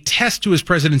facing a test to his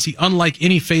presidency unlike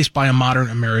any faced by a modern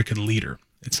American leader.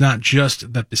 It's not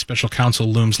just that the special counsel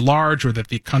looms large, or that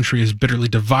the country is bitterly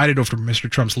divided over Mr.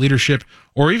 Trump's leadership,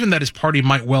 or even that his party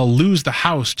might well lose the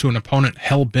House to an opponent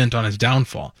hell-bent on his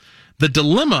downfall. The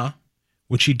dilemma,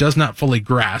 which he does not fully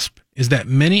grasp, is that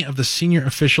many of the senior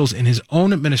officials in his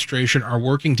own administration are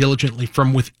working diligently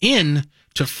from within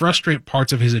to frustrate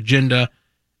parts of his agenda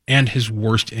and his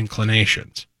worst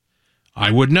inclinations.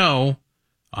 I would know.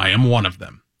 I am one of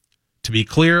them. To be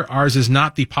clear, ours is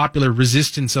not the popular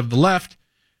resistance of the left.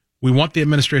 We want the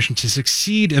administration to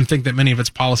succeed and think that many of its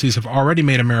policies have already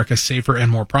made America safer and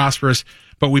more prosperous,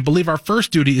 but we believe our first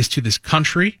duty is to this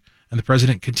country, and the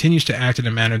president continues to act in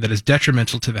a manner that is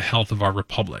detrimental to the health of our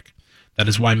republic. That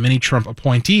is why many Trump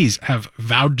appointees have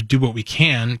vowed to do what we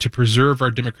can to preserve our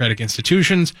democratic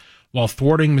institutions while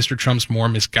thwarting Mr. Trump's more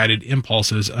misguided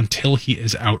impulses until he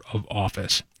is out of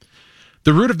office.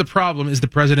 The root of the problem is the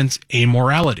president's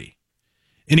amorality.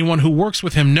 Anyone who works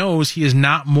with him knows he is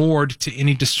not moored to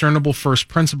any discernible first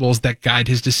principles that guide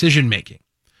his decision-making.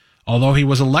 Although he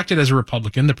was elected as a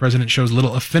Republican, the president shows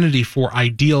little affinity for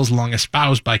ideals long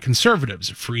espoused by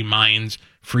conservatives, free minds,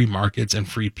 free markets, and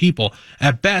free people.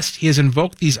 At best, he has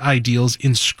invoked these ideals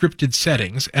in scripted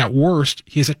settings. At worst,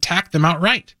 he has attacked them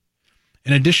outright.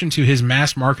 In addition to his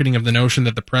mass marketing of the notion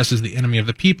that the press is the enemy of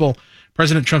the people,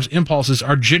 President Trump's impulses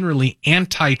are generally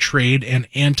anti-trade and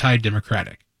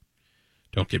anti-democratic.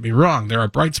 Don't get me wrong, there are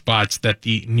bright spots that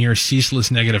the near ceaseless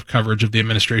negative coverage of the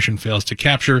administration fails to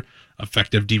capture: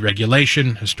 effective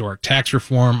deregulation, historic tax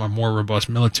reform, a more robust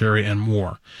military, and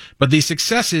more. But these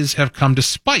successes have come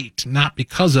despite, not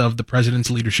because of, the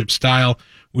president's leadership style,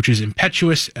 which is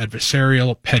impetuous,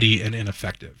 adversarial, petty, and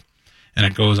ineffective. And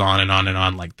it goes on and on and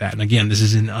on like that. And again, this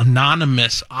is an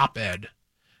anonymous op-ed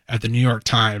at the New York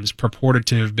Times, purported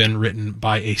to have been written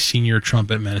by a senior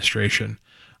Trump administration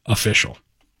official.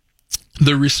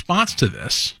 The response to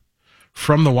this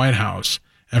from the White House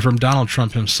and from Donald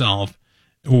Trump himself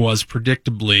was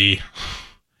predictably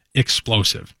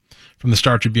explosive. From the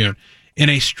Star Tribune, in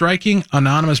a striking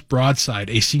anonymous broadside,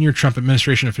 a senior Trump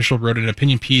administration official wrote an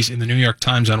opinion piece in the New York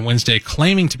Times on Wednesday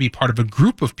claiming to be part of a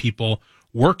group of people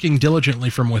working diligently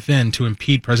from within to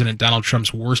impede President Donald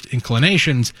Trump's worst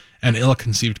inclinations and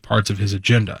ill-conceived parts of his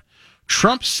agenda.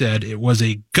 Trump said it was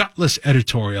a gutless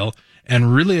editorial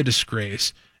and really a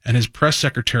disgrace, and his press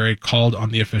secretary called on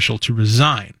the official to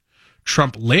resign.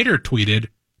 Trump later tweeted,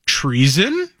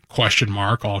 "Treason?" ?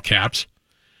 All caps.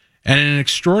 And in an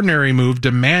extraordinary move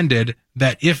demanded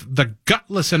that if the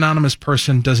gutless anonymous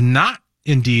person does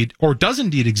indeed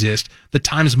exist, the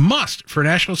Times must, for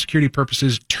national security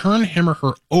purposes, turn him or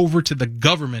her over to the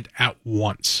government at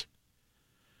once.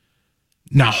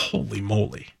 Now, holy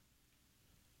moly.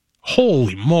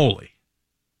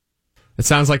 It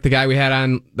sounds like the guy we had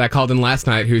on that called in last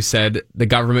night who said the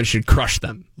government should crush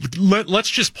them.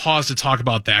 Let's just pause to talk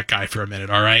about that guy for a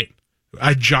minute, all right?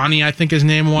 Johnny, I think his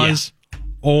name was. Yeah.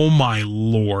 Oh, my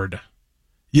Lord.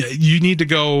 You need to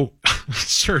go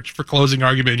search for Closing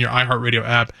Argument in your iHeartRadio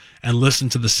app and listen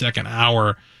to the second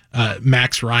hour.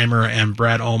 Max Reimer and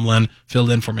Brad Omlin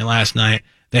filled in for me last night.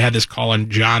 They had this call on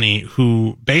Johnny,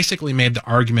 who basically made the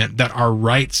argument that our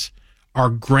rights are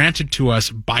granted to us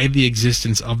by the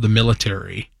existence of the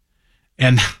military.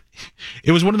 And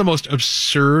it was one of the most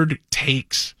absurd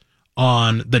takes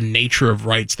on the nature of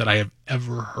rights that I have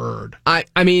ever heard.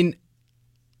 I mean,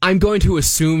 I'm going to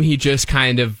assume he just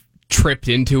kind of tripped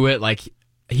into it, like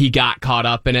he got caught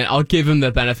up in it. I'll give him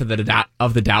the benefit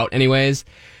of the doubt anyways,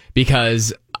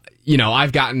 because, you know,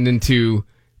 I've gotten into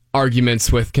arguments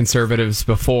with conservatives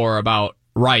before about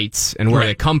rights and where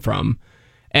they come from.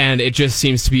 And it just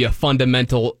seems to be a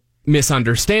fundamental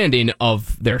misunderstanding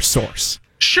of their source.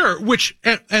 Sure,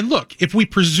 and look, if we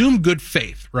presume good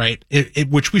faith, right,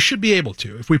 which we should be able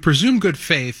to, if we presume good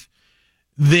faith,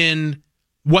 then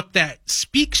what that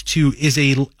speaks to is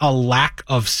a lack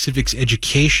of civics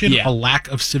education, a lack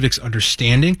of civics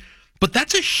understanding. But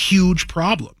that's a huge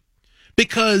problem,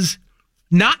 because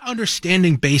not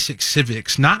understanding basic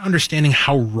civics, not understanding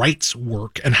how rights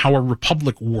work and how a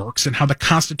republic works and how the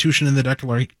Constitution and the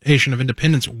Declaration of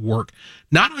Independence work,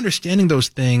 not understanding those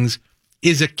things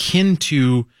is akin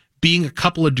to being a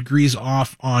couple of degrees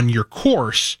off on your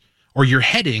course or your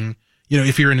heading, you know,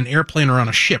 if you're in an airplane or on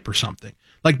a ship or something.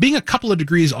 Like, being a couple of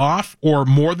degrees off or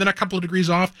more than a couple of degrees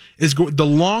off is the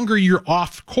longer you're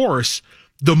off course,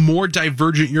 the more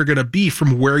divergent you're going to be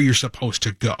from where you're supposed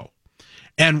to go.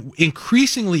 And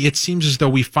increasingly, it seems as though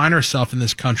we find ourselves in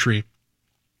this country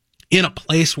in a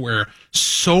place where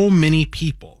so many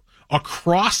people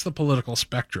across the political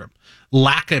spectrum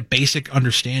lack a basic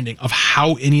understanding of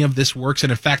how any of this works.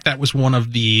 And in fact, that was one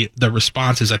of the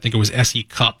responses. I think it was S.E.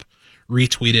 Cupp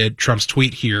retweeted Trump's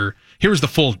tweet here. Here was the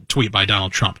full tweet by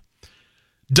Donald Trump.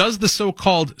 Does the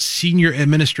so-called senior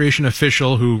administration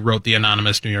official who wrote the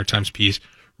anonymous New York Times piece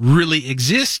really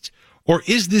exist? Or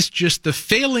is this just the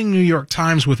failing New York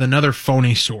Times with another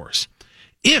phony source?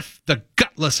 If the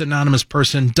gutless anonymous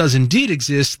person does indeed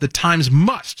exist, the Times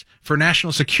must, for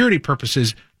national security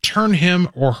purposes, turn him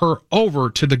or her over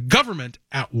to the government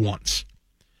at once.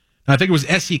 Now, I think it was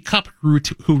S.E. Cupp who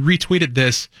retweeted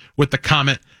this with the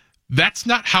comment, "That's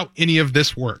not how any of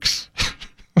this works."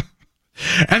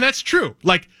 And that's true.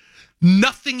 Like,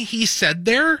 nothing he said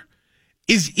there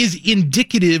is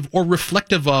indicative or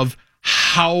reflective of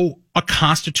how a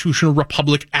constitutional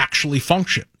republic actually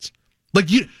functions.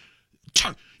 Like, you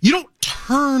don't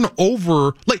turn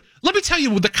over, like, let me tell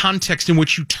you the context in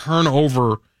which you turn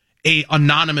over a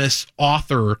anonymous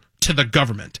author to the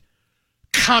government.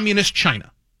 Communist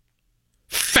China,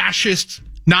 fascist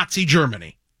Nazi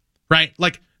Germany, right?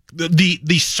 Like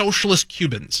the socialist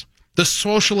Cubans, the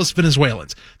socialist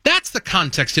Venezuelans. That's the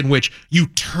context in which you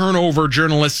turn over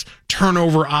journalists, turn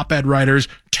over op-ed writers,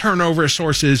 turn over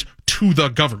sources to the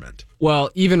government. Well,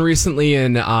 even recently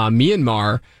in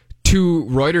Myanmar, 2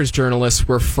 Reuters journalists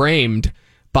were framed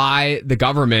by the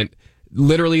government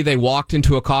literally they walked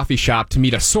into a coffee shop to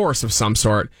meet a source of some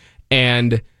sort,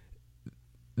 and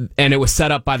it was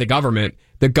set up by the government.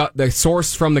 The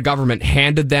source from the government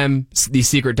handed them these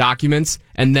secret documents,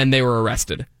 and then they were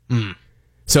arrested.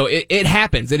 So it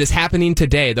happens. It is happening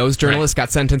today. Those journalists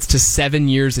got sentenced to 7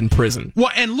 years in prison.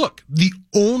 Well, and look, the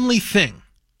only thing,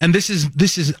 and this is,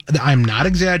 I'm not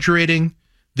exaggerating,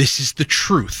 this is the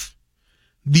truth.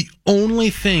 The only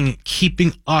thing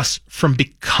keeping us from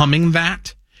becoming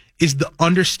that is the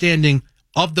understanding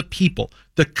of the people,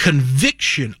 the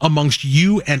conviction amongst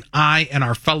you and I and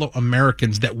our fellow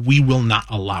Americans that we will not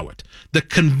allow it. The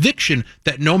conviction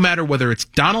that no matter whether it's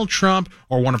Donald Trump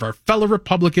or one of our fellow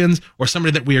Republicans or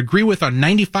somebody that we agree with on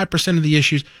 95% of the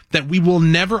issues, that we will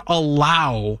never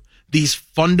allow these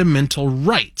fundamental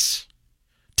rights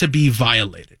to be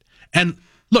violated. And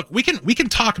look, we can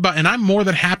talk about, and I'm more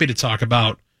than happy to talk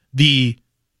about the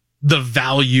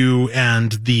value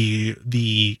and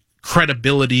the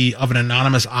credibility of an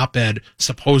anonymous op-ed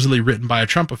supposedly written by a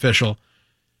Trump official.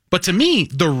 But to me,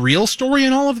 the real story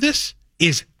in all of this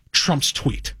is Trump's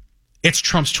tweet. It's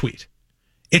Trump's tweet.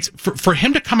 It's for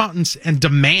him to come out and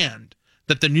demand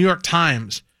that the New York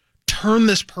Times turn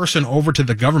this person over to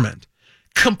the government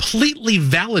completely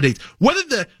validates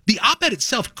whether the op-ed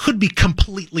itself could be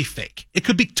completely fake. It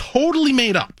could be totally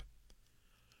made up.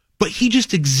 But he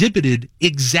just exhibited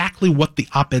exactly what the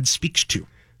op-ed speaks to.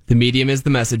 The medium is the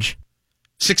message.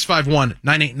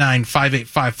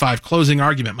 651-989-5855. Closing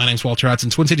argument. My name's Walter Hudson.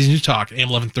 Twin Cities News Talk, AM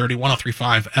 1130,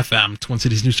 103.5 FM,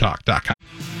 TwinCitiesNewsTalk.com.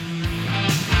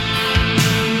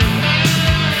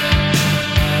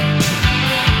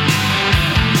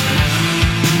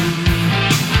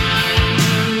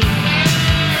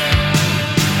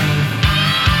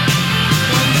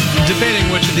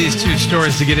 Debating which of these two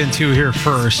stories to get into here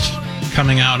first,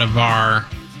 coming out of our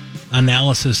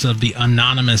analysis of the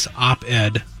anonymous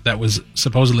op-ed that was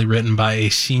supposedly written by a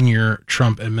senior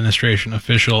Trump administration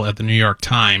official at the New York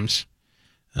Times.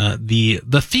 The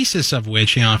thesis of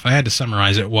which, if I had to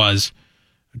summarize it, was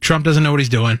Trump doesn't know what he's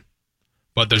doing,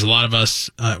 but there's a lot of us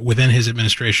within his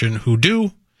administration who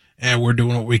do, and we're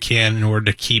doing what we can in order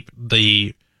to keep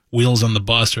the wheels on the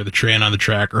bus or the train on the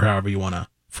track, or however you want to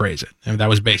phrase it. And that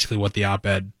was basically what the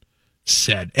op-ed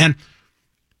said. And,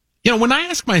 when I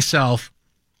ask myself,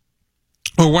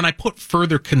 or when I put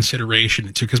further consideration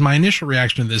into, because my initial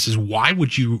reaction to this is, why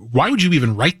would you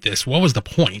even write this? What was the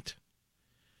point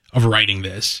of writing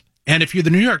this? And if you're the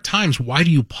New York Times, why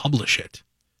do you publish it?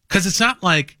 Because it's not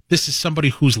like this is somebody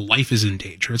whose life is in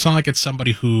danger. It's not like it's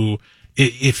somebody who,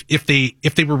 if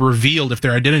they were revealed, if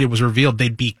their identity was revealed,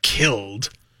 they'd be killed,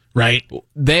 right?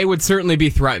 They would certainly be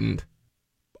threatened.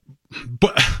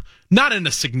 But not in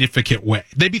a significant way.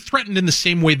 They'd be threatened in the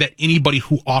same way that anybody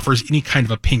who offers any kind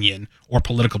of opinion or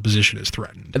political position is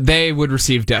threatened. They would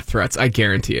receive death threats. I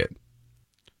guarantee it.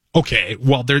 Okay,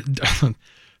 well, they're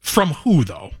from who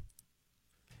though?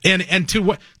 And to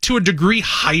what? To a degree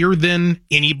higher than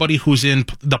anybody who's in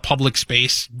the public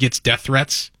space gets death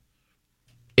threats.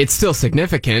 It's still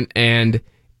significant, and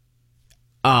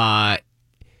my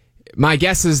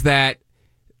guess is that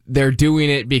they're doing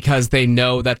it because they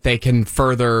know that they can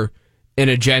further an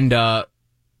agenda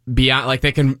beyond, like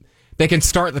they can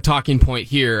start the talking point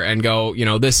here and go,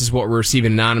 this is what we're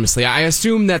receiving anonymously. I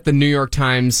assume that the New York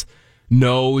Times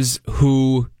knows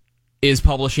who is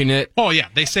publishing it. Oh yeah,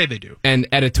 they say they do. And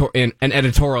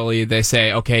editorially they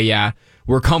say, okay, yeah,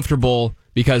 we're comfortable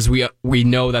because we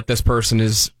know that this person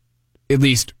is at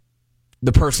least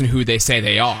the person who they say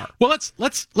they are. Well,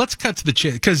 let's cut to the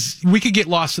chase, because we could get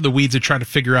lost in the weeds of trying to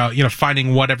figure out,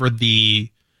 finding whatever the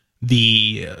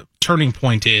turning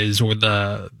point is, or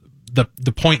the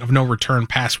point of no return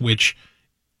past which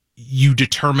you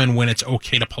determine when it's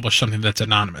okay to publish something that's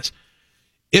anonymous.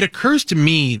 It occurs to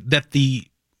me that the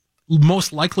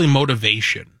most likely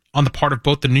motivation on the part of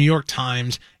both the New York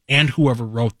Times and whoever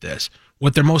wrote this,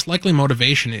 what their most likely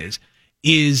motivation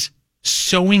is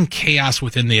sowing chaos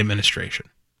within the administration.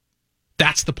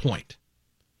 That's the point.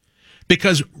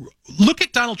 Because look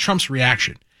at Donald Trump's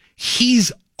reaction.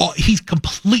 He's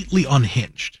completely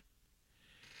unhinged.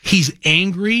 He's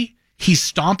angry. He's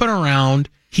stomping around.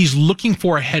 He's looking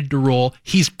for a head to roll.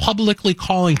 He's publicly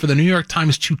calling for the New York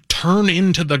Times to turn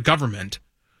into the government,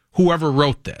 whoever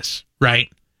wrote this,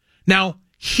 right? Now,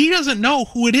 he doesn't know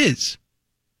who it is.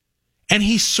 And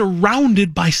he's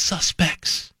surrounded by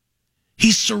suspects.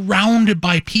 He's surrounded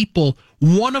by people,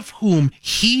 one of whom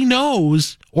he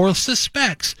knows or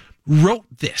suspects wrote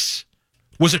this,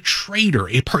 was a traitor.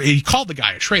 He called the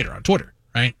guy a traitor on Twitter,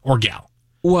 right? Or gal.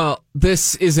 Well,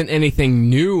 this isn't anything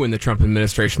new in the Trump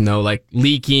administration, though, like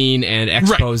leaking and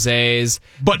exposés.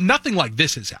 Right. But nothing like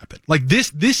this has happened. Like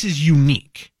this is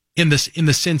unique in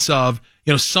the sense of,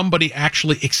 somebody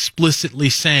actually explicitly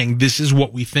saying this is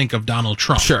what we think of Donald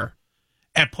Trump. Sure.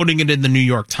 And putting it in the New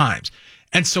York Times.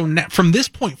 And so from this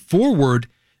point forward,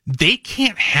 they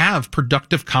can't have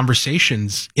productive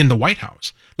conversations in the White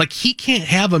House. Like, he can't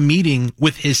have a meeting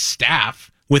with his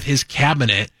staff, with his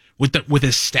cabinet, with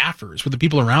his staffers, with the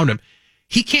people around him.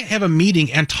 He can't have a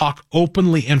meeting and talk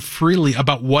openly and freely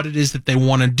about what it is that they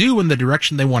want to do and the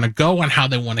direction they want to go and how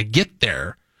they want to get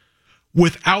there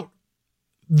without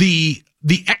the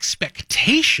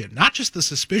expectation, not just the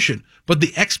suspicion, but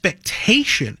the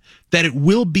expectation that it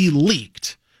will be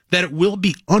leaked, that it will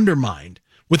be undermined,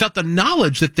 without the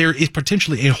knowledge that there is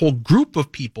potentially a whole group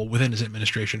of people within his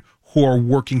administration who are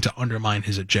working to undermine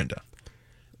his agenda.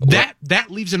 That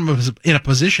leaves him in a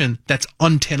position that's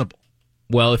untenable.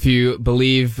 Well, if you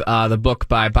believe the book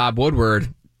by Bob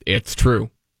Woodward, it's true.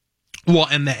 Well,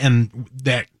 and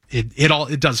that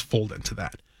it does fold into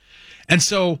that. And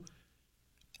so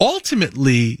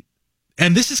ultimately,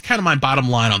 and this is kind of my bottom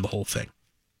line on the whole thing,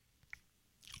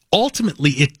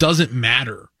 ultimately it doesn't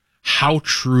matter how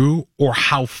true or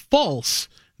how false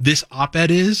this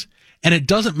op-ed is, and it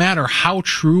doesn't matter how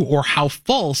true or how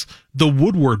false the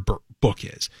Woodward book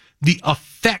is. The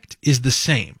effect is the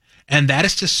same, and that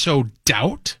is to sow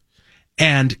doubt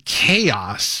and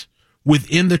chaos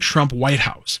within the Trump White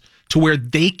House to where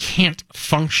they can't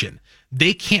function.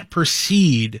 They can't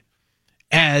proceed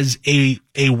as a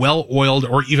well-oiled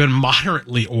or even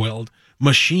moderately oiled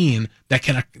machine that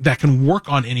can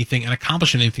work on anything and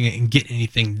accomplish anything and get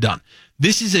anything done.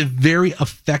 This is a very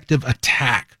effective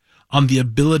attack on the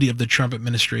ability of the Trump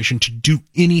administration to do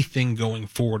anything going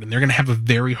forward, and they're going to have a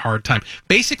very hard time.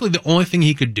 Basically, the only thing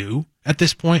he could do at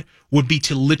this point would be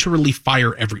to literally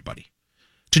fire everybody,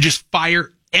 to just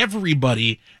fire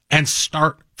everybody and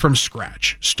start from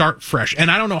scratch, start fresh. And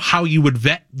I don't know how you would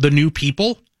vet the new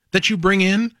people that you bring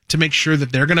in to make sure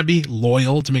that they're going to be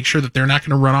loyal, to make sure that they're not going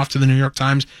to run off to the New York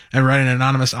Times and write an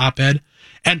anonymous op-ed.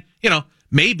 And,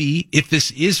 maybe if this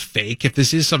is fake, if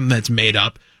this is something that's made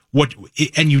up,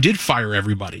 and you did fire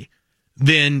everybody,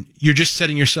 then you're just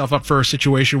setting yourself up for a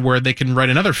situation where they can write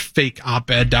another fake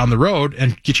op-ed down the road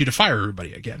and get you to fire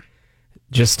everybody again.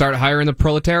 Just start hiring the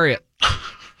proletariat.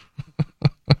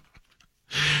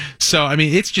 So,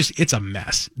 it's a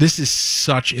mess. This is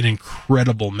such an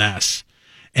incredible mess.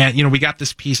 And, we got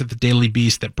this piece at the Daily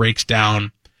Beast that breaks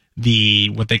down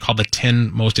what they call the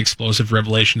 10 most explosive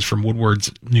revelations from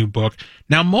Woodward's new book.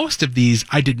 Now, most of these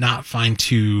I did not find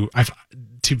to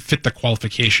fit the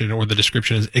qualification or the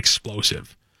description as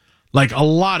explosive. Like, a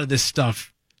lot of this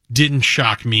stuff didn't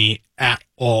shock me at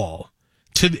all.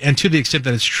 To the extent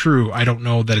that it's true, I don't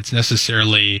know that it's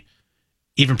necessarily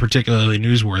even particularly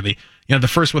newsworthy. The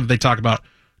first one that they talk about,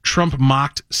 Trump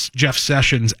mocked Jeff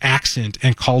Sessions' accent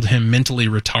and called him mentally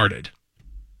retarded.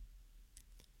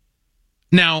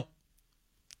 Now,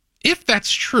 if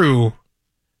that's true,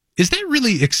 is that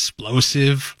really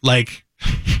explosive? Like,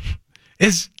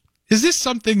 is this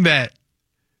something that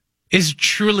is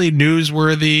truly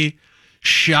newsworthy,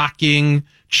 shocking,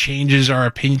 changes our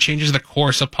opinion, changes the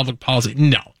course of public policy?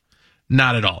 No,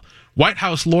 not at all. White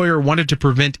House lawyer wanted to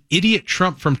prevent idiot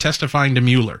Trump from testifying to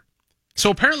Mueller. So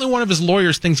apparently one of his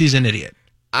lawyers thinks he's an idiot.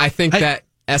 I think that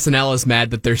SNL is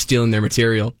mad that they're stealing their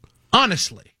material.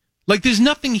 Honestly. Like, there's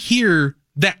nothing here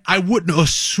that I wouldn't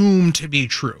assume to be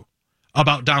true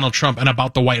about Donald Trump and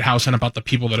about the White House and about the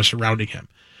people that are surrounding him.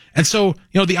 And so,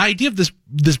 the idea of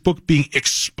this book being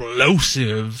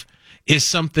explosive is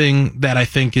something that I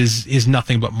think is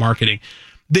nothing but marketing.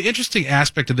 The interesting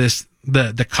aspect of this,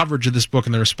 the coverage of this book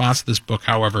and the response to this book,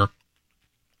 however,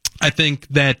 I think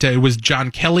that it was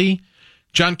John Kelly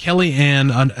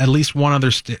and at least one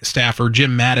other staffer,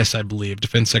 Jim Mattis, I believe,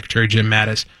 Defense Secretary Jim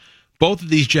Mattis. Both of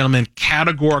these gentlemen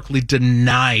categorically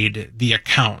denied the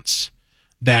accounts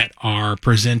that are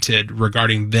presented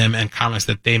regarding them and comments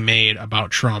that they made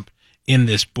about Trump in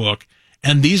this book.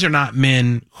 And these are not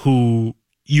men who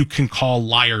you can call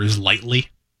liars lightly.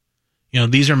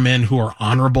 These are men who are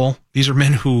honorable. These are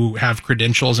men who have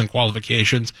credentials and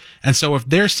qualifications. And so if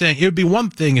they're saying, it would be one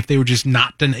thing if they were just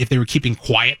if they were keeping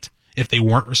quiet, if they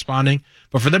weren't responding,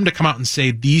 but for them to come out and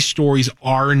say these stories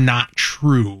are not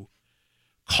true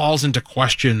calls into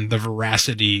question the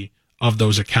veracity of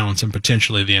those accounts and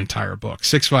potentially the entire book.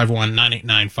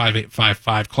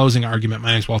 651-989-5855. Closing argument.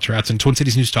 My name is Walter Atson. Twin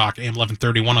Cities News Talk, AM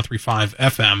 1130, 103.5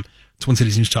 FM,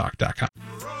 TwinCitiesNewsTalk.com.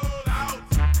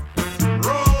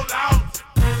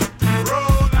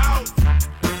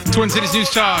 Twin Cities News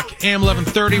Talk, AM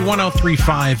 1130,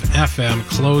 103.5 FM,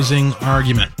 Closing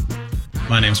Argument.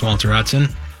 My name's Walter Hudson.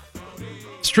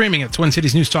 Streaming at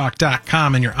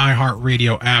TwinCitiesNewsTalk.com and your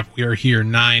iHeartRadio app. We are here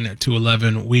 9 to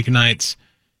 11 weeknights.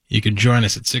 You can join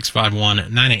us at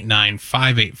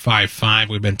 651-989-5855.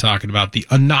 We've been talking about the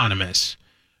anonymous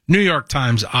New York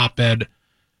Times op-ed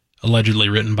allegedly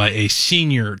written by a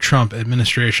senior Trump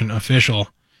administration official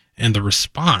and the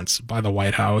response by the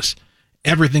White House.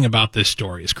 Everything about this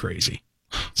story is crazy.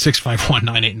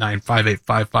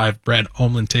 651-989-5855. Brad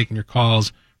Omlin taking your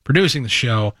calls, producing the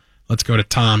show. Let's go to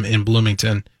Tom in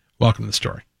Bloomington. Welcome to the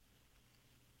story.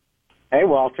 Hey,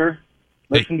 Walter.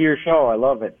 Listen to your show. I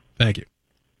love it. Thank you.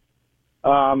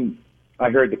 I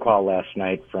heard the call last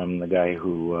night from the guy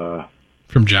who...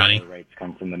 from Johnny? Rights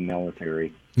come from the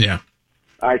military. Yeah.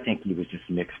 I think he was just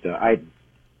mixed up. I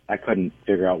couldn't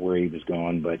figure out where he was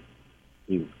going, but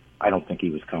I don't think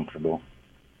he was comfortable.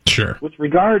 Sure. With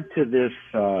regard to this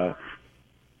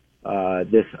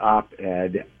this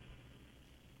op-ed,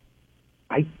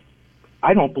 I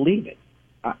don't believe it.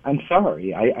 I'm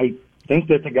sorry. I think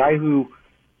that the guy who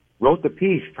wrote the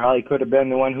piece probably could have been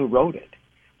the one who wrote it.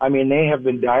 I mean, they have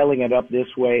been dialing it up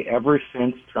this way ever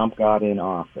since Trump got in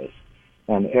office.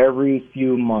 And every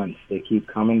few months, they keep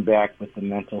coming back with the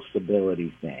mental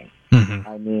stability thing. Mm-hmm.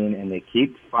 I mean, and they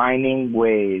keep finding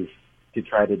ways to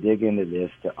try to dig into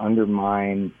this to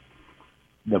undermine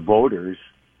the voters.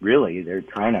 Really, they're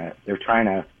trying to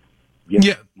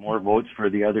get more votes for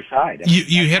the other side.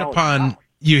 You hit upon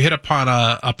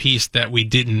a piece that we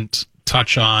didn't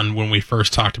touch on when we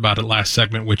first talked about it last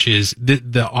segment, which is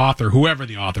the author, whoever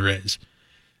the author is,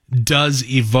 does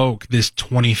evoke this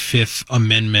 25th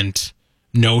Amendment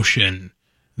notion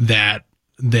that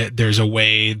there's a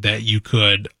way that you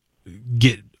could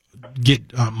get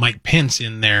Mike Pence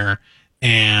in there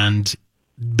and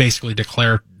basically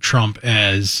declare Trump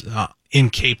as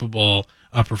incapable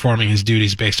of performing his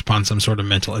duties based upon some sort of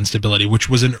mental instability, which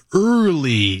was an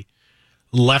early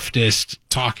leftist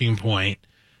talking point,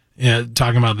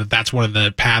 talking about that's one of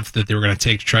the paths that they were going to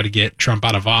take to try to get Trump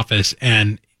out of office.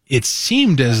 And it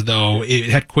seemed as though it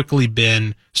had quickly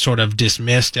been sort of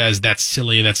dismissed as that's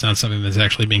silly, that's not something that's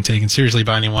actually being taken seriously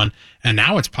by anyone. And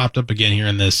now it's popped up again here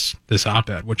in this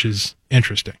op-ed, which is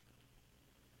interesting.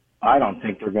 I don't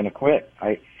think they're going to quit.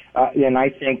 And I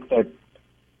think that,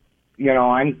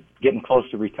 I'm getting close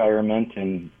to retirement,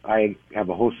 and I have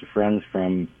a host of friends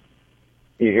from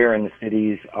here in the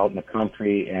cities, out in the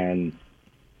country, and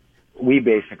we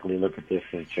basically look at this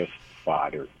as just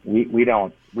fodder. We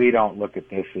don't look at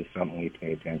this as something we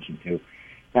pay attention to.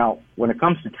 Now, when it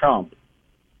comes to Trump,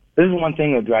 this is one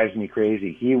thing that drives me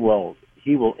crazy. He will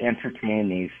entertain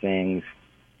these things.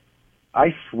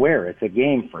 I swear, it's a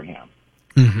game for him.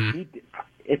 Mm-hmm.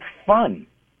 It's fun,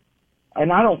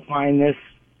 and I don't find this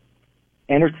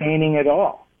entertaining at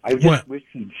all. I just wish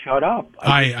he'd shut up.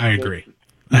 I agree.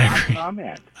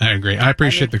 I agree. I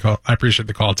appreciate the call. I appreciate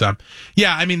the call, Tom.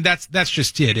 Yeah, I mean that's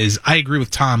just it. Is I agree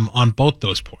with Tom on both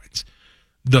those points.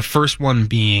 The first one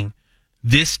being,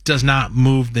 this does not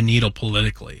move the needle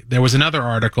politically. There was another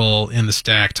article in the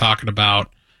Stack talking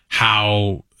about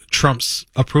how Trump's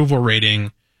approval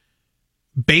rating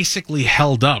basically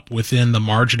held up within the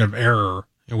margin of error.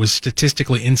 It was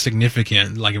statistically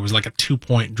insignificant. Like it was like a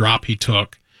 2-point drop he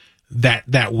took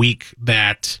that week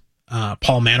that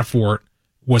Paul Manafort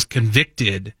was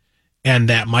convicted and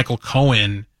that Michael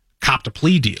Cohen copped a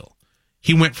plea deal.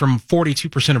 He went from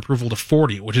 42% approval to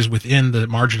 40, which is within the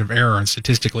margin of error and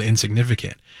statistically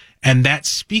insignificant. And that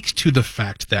speaks to the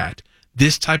fact that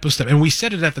this type of stuff, and we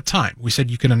said it at the time, we said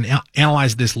you can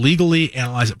analyze this legally,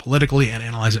 analyze it politically, and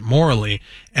analyze it morally.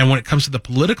 And when it comes to the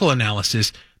political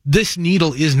analysis, this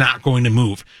needle is not going to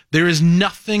move. There is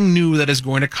nothing new that is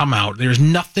going to come out. There's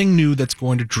nothing new that's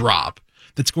going to drop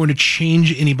that's going to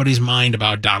change anybody's mind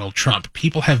about Donald Trump.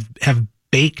 People have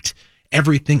baked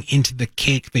everything into the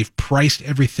cake. They've priced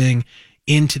everything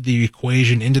into the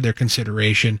equation, into their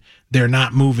consideration. They're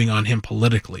not moving on him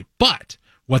politically. But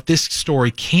what this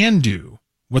story can do,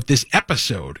 what this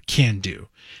episode can do,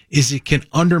 is it can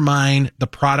undermine the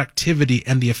productivity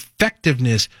and the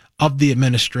effectiveness of the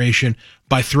administration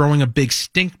by throwing a big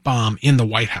stink bomb in the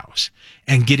White House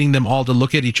and getting them all to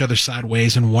look at each other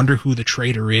sideways and wonder who the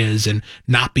traitor is and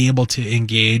not be able to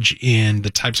engage in the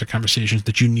types of conversations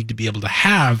that you need to be able to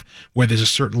have where there's a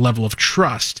certain level of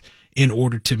trust in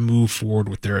order to move forward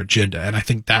with their agenda. And I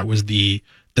think that was the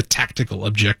tactical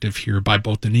objective here by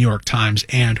both the New York Times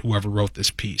and whoever wrote this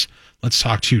piece. Let's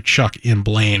talk to Chuck in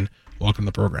Blaine. Welcome to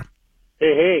the program.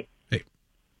 Hey.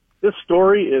 This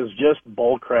story is just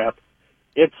bullcrap.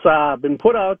 It's been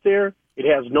put out there.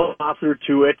 It has no author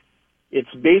to it.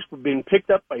 It's basically being picked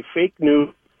up by fake news.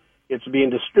 It's being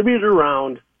distributed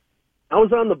around. I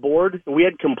was on the board, and we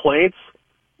had complaints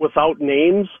without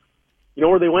names. You know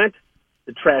where they went?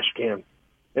 The trash can.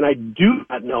 And I do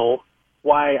not know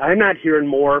why I'm not hearing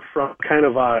more from kind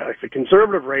of a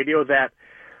conservative radio that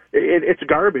it's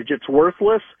garbage. It's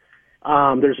worthless.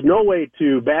 There's no way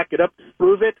to back it up to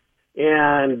prove it.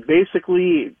 And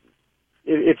basically,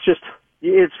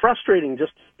 it's frustrating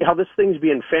just how this thing's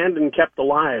being fanned and kept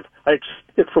alive. I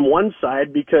expect it from one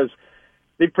side because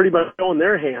they pretty much own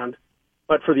their hand.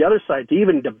 But for the other side, to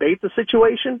even debate the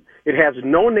situation, it has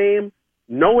no name,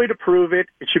 no way to prove it.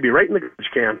 It should be right in the garbage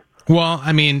can. Well,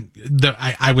 I mean,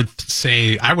 I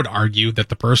would argue that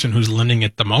the person who's lending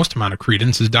it the most amount of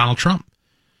credence is Donald Trump.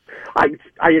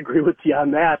 I agree with you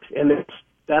on that, and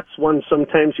that's one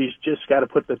sometimes he's just got to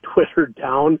put the Twitter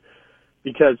down,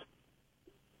 because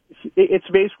it's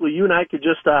basically you and I could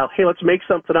just, hey, let's make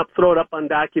something up, throw it up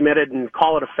undocumented, and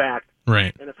call it a fact.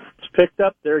 Right. And if it's picked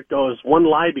up, there it goes. One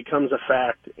lie becomes a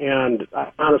fact, and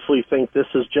I honestly think this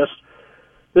is just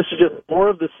more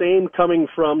of the same coming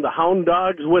from the hound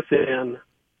dogs within.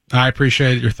 I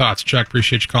appreciate your thoughts, Chuck.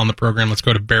 Appreciate you calling the program. Let's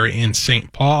go to Barry in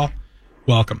St. Paul.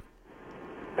 Welcome.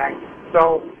 Thanks.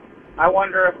 So I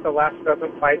wonder if the left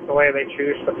doesn't fight the way they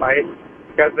choose to fight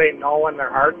because they know in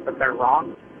their heart that they're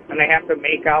wrong, and they have to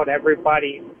make out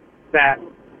everybody that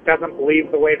doesn't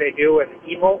believe the way they do as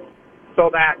evil so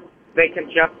that they can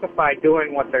justify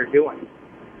doing what they're doing.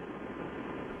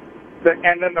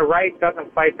 And then the right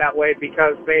doesn't fight that way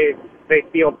because they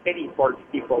feel pity towards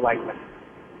people like that.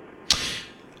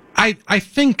 I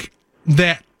think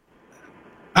that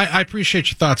I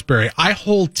appreciate your thoughts, Barry. I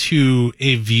hold to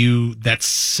a view that's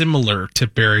similar to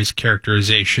Barry's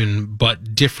characterization,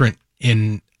 but different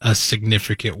in a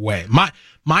significant way.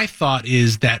 My thought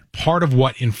is that part of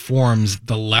what informs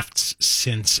the left's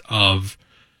sense of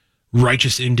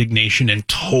righteous indignation and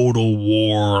total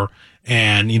war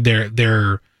and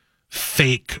their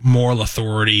fake moral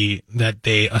authority that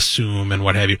they assume and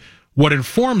what have you, what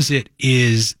informs it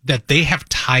is that they have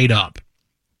tied up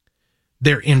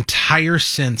their entire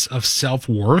sense of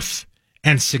self-worth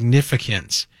and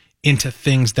significance into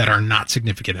things that are not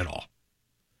significant at all.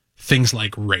 Things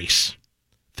like race,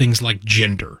 things like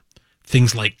gender,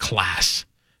 things like class,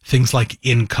 things like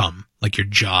income, like your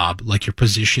job, like your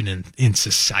position in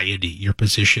society, your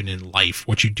position in life,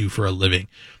 what you do for a living.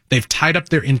 They've tied up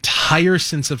their entire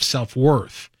sense of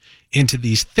self-worth into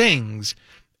these things.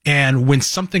 And when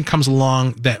something comes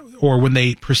along or when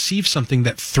they perceive something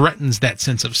that threatens that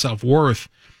sense of self-worth,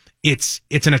 it's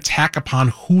an attack upon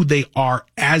who they are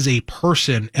as a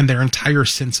person and their entire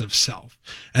sense of self.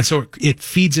 And so it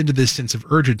feeds into this sense of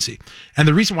urgency. And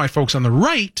the reason why folks on the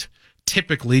right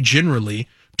typically, generally,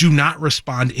 do not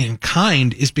respond in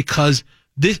kind is because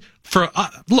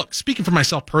look, speaking for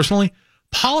myself personally,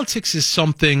 politics is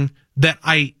something that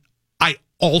I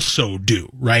also do,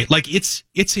 right? Like it's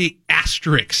a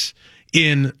asterisk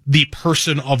in the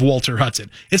person of Walter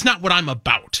Hudson. It's not what I'm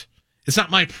about. It's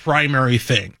not my primary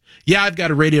thing. Yeah, I've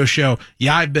got a radio show.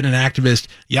 Yeah, I've been an activist.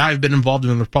 Yeah, I've been involved in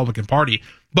the Republican Party.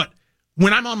 But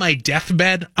when I'm on my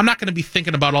deathbed, I'm not going to be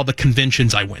thinking about all the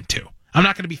conventions I went to. I'm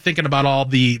not going to be thinking about all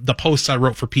the posts I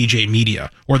wrote for PJ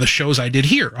Media or the shows I did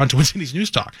here on Twin Cities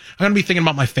News Talk. I'm going to be thinking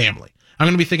about my family. I'm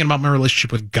going to be thinking about my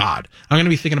relationship with God. I'm going to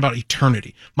be thinking about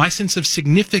eternity. My sense of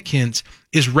significance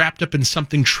is wrapped up in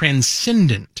something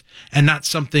transcendent and not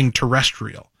something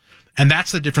terrestrial. And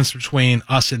that's the difference between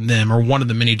us and them, or one of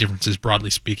the many differences, broadly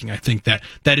speaking. I think that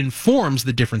informs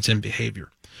the difference in behavior.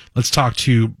 Let's talk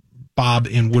to Bob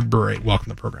in Woodbury. Welcome to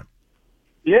the program.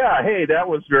 Yeah, hey, that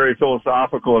was very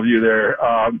philosophical of you there.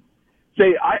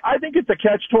 I think it's a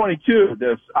catch-22,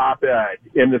 this op-ed,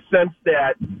 in the sense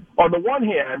that, on the one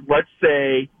hand, let's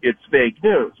say it's fake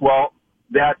news. Well,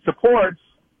 that supports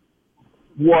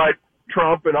what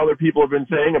Trump and other people have been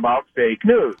saying about fake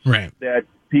news. Right. That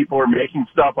people are making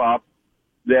stuff up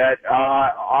that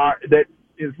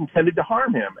is intended to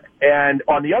harm him. And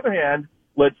on the other hand,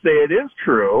 let's say it is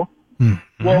true.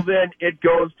 Mm-hmm. Well, then it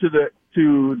goes to the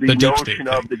notion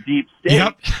of the deep state.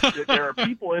 Yep. That there are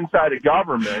people inside of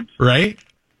government, right,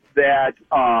 that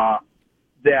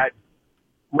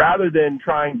rather than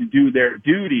trying to do their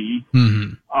duty,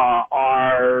 mm-hmm.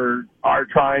 are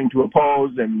trying to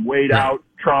oppose and wait out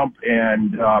Trump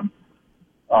and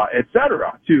et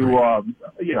cetera to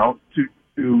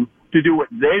do what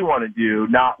they want to do,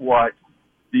 not what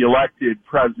the elected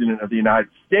president of the United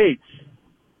States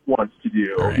wants to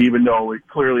do, right. Even though it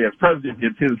clearly, as president,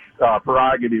 it's his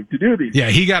prerogative to do these. Yeah,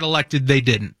 he got elected, they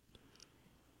didn't.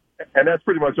 And that's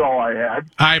pretty much all I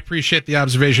had. I appreciate the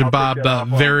observation, Bob.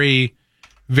 Very,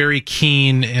 very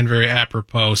keen and very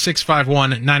apropos.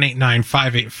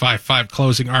 651-989-5855,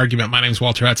 closing argument. My name is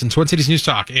Walter Hudson. Twin Cities News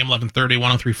Talk, AM 1130,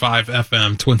 103.5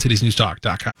 FM,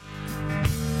 TwinCitiesNewsTalk.com.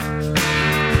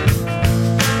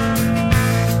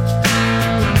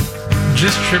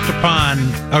 Just tripped upon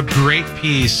a great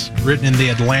piece written in The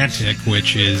Atlantic,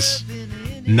 which is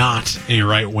not a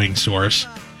right-wing source,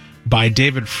 by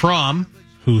David Frum,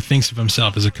 who thinks of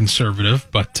himself as a conservative,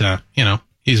 but,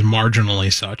 he's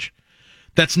marginally such.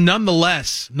 That's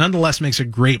nonetheless makes a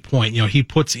great point. He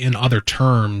puts in other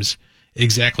terms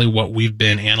exactly what we've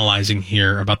been analyzing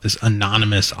here about this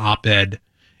anonymous op-ed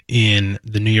in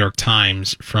the New York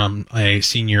Times from a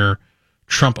senior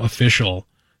Trump official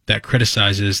that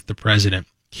criticizes the president.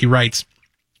 He writes,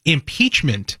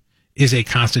 impeachment is a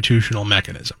constitutional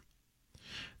mechanism.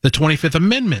 The 25th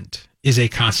Amendment is a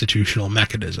constitutional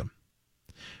mechanism.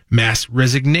 Mass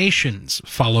resignations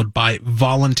followed by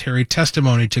voluntary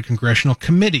testimony to congressional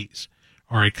committees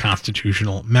are a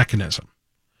constitutional mechanism.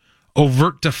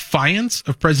 Overt defiance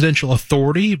of presidential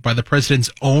authority by the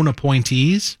president's own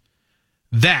appointees,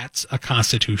 that's a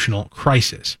constitutional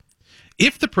crisis.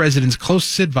 If the president's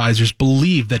closest advisors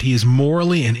believe that he is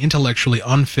morally and intellectually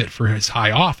unfit for his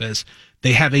high office,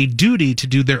 they have a duty to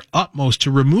do their utmost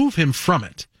to remove him from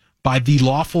it by the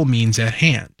lawful means at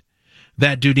hand.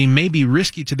 That duty may be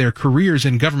risky to their careers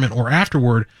in government or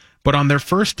afterward, but on their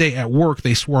first day at work,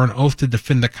 they swore an oath to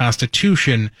defend the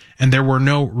Constitution, and there were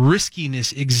no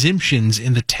riskiness exemptions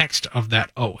in the text of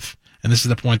that oath. And this is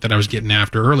the point that I was getting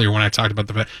after earlier when I talked about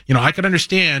the fact, I could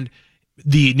understand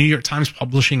the New York Times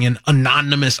publishing an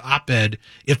anonymous op-ed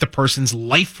if the person's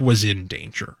life was in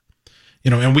danger.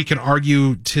 And we can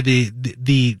argue to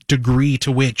the degree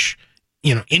to which,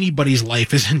 anybody's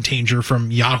life is in danger from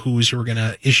yahoos who are going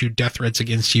to issue death threats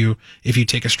against you if you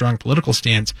take a strong political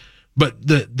stance. But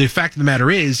the fact of the matter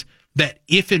is that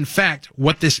if in fact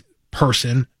what this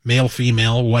person, male,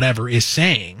 female, whatever, is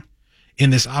saying in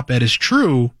this op-ed is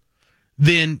true,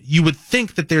 then you would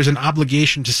think that there's an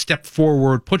obligation to step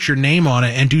forward, put your name on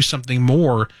it, and do something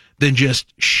more than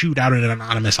just shoot out an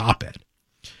anonymous op-ed.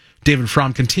 David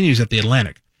Frum continues at The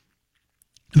Atlantic.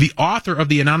 The author of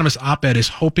the anonymous op-ed is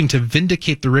hoping to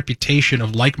vindicate the reputation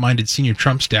of like-minded senior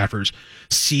Trump staffers.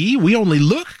 See, we only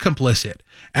look complicit.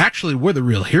 Actually, we're the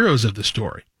real heroes of the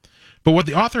story. But what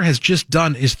the author has just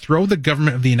done is throw the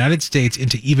government of the United States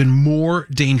into even more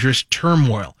dangerous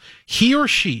turmoil. He or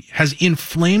she has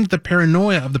inflamed the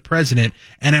paranoia of the president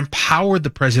and empowered the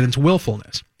president's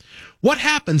willfulness. What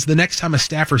happens the next time a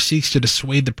staffer seeks to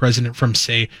dissuade the president from,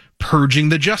 say, purging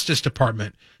the Justice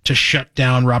Department to shut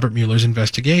down Robert Mueller's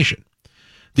investigation?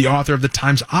 The author of the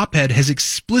Times op-ed has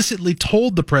explicitly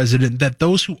told the president that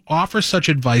those who offer such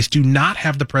advice do not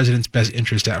have the president's best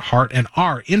interest at heart and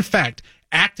are, in fact,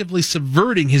 actively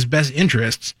subverting his best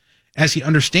interests as he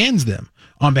understands them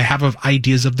on behalf of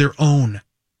ideas of their own.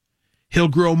 He'll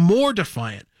grow more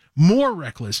defiant, more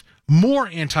reckless, more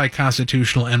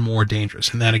anti-constitutional, and more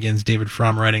dangerous. And that, again, is David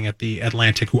Frum writing at The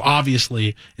Atlantic, who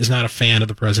obviously is not a fan of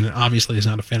the president, obviously is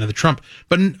not a fan of the Trump.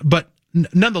 But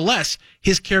nonetheless,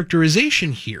 his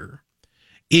characterization here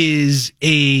is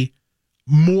a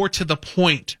more to the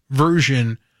point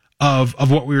version of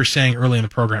what we were saying early in the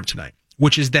program tonight,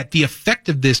 which is that the effect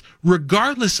of this,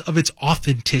 regardless of its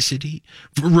authenticity,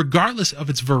 regardless of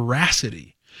its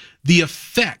veracity, the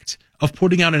effect of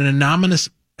putting out an anonymous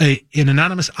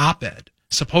op-ed,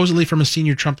 supposedly from a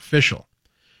senior Trump official,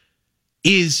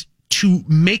 is to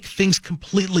make things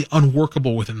completely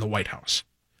unworkable within the White House.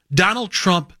 Donald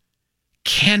Trump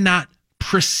cannot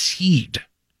proceed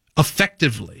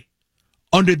effectively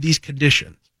under these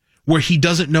conditions where he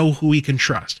doesn't know who he can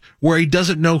trust, where he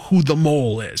doesn't know who the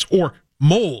mole is, or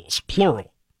moles, plural.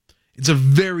 It's a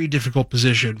very difficult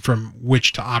position from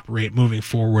which to operate moving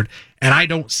forward, and I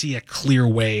don't see a clear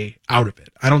way out of it.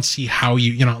 I don't see how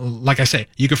like I say,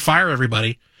 you could fire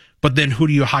everybody, but then who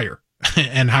do you hire?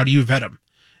 And how do you vet them?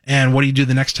 And what do you do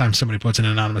the next time somebody puts an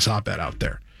anonymous op-ed out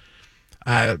there?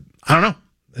 I don't know.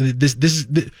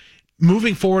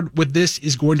 Moving forward with this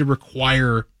is going to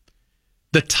require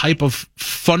the type of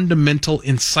fundamental,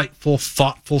 insightful,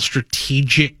 thoughtful,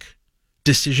 strategic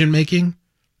decision-making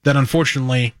that,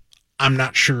 unfortunately, I'm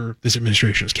not sure this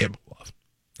administration is capable of.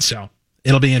 So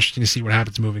it'll be interesting to see what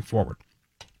happens moving forward.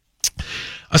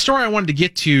 A story I wanted to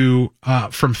get to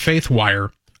from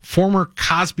FaithWire, former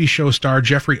Cosby Show star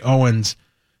Jeffrey Owens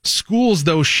schools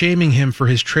those shaming him for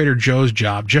his Trader Joe's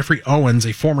job. Jeffrey Owens,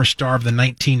 a former star of the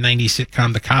 1990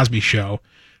 sitcom The Cosby Show,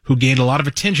 who gained a lot of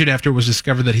attention after it was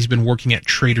discovered that he's been working at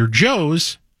Trader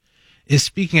Joe's, is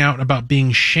speaking out about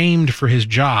being shamed for his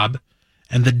job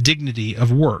and the dignity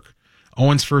of work.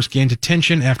 Owens first gained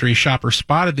attention after a shopper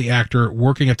spotted the actor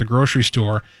working at the grocery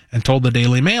store and told the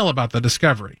Daily Mail about the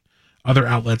discovery. Other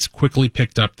outlets quickly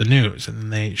picked up the news,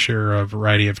 and they share a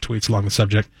variety of tweets along the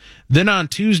subject. Then on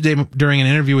Tuesday, during an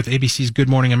interview with ABC's Good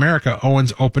Morning America,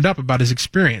 Owens opened up about his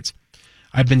experience.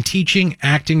 I've been teaching,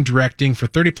 acting, directing for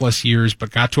 30 plus years, but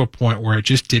got to a point where it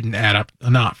just didn't add up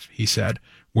enough, he said,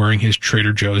 wearing his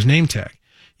Trader Joe's name tag.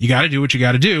 You got to do what you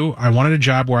got to do. I wanted a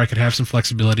job where I could have some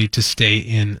flexibility to stay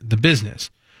in the business.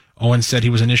 Owens said he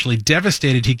was initially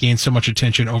devastated he gained so much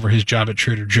attention over his job at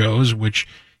Trader Joe's, which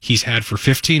he's had for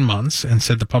 15 months, and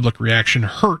said the public reaction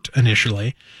hurt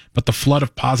initially, but the flood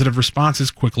of positive responses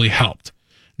quickly helped.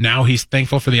 Now he's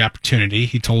thankful for the opportunity.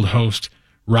 He told host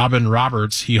Robin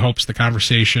Roberts he hopes the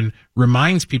conversation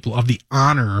reminds people of the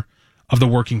honor of the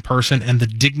working person and the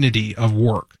dignity of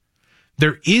work.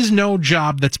 There is no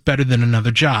job that's better than another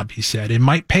job, he said. It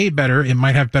might pay better, it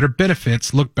might have better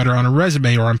benefits, look better on a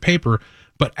resume or on paper,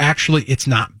 but actually it's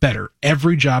not better.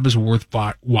 Every job is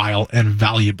worthwhile and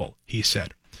valuable, he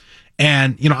said.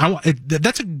 And, you know,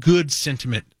 that's a good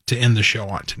sentiment to end the show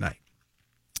on tonight.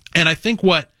 And I think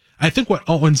what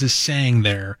Owens is saying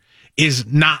there is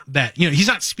not that, you know, he's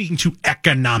not speaking to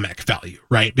economic value,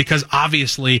 right? Because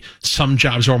obviously some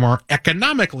jobs are more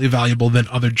economically valuable than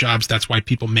other jobs. That's why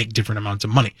people make different amounts of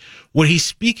money. What he's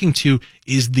speaking to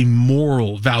is the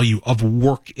moral value of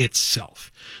work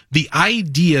itself. The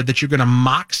idea that you're going to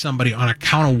mock somebody on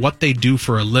account of what they do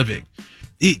for a living.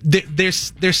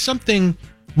 There's something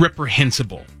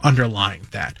reprehensible underlying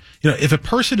that. You know, if a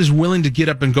person is willing to get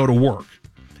up and go to work,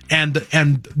 and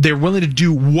they're willing to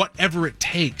do whatever it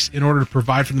takes in order to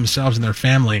provide for themselves and their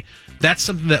family, that's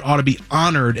something that ought to be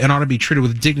honored and ought to be treated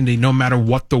with dignity no matter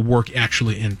what the work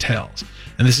actually entails.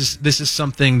 And this is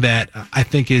something that I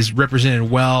think is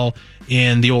represented well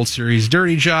in the old series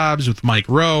Dirty Jobs with Mike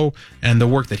Rowe and the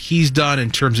work that he's done in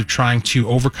terms of trying to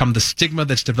overcome the stigma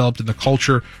that's developed in the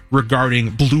culture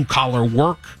regarding blue-collar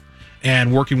work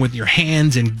and working with your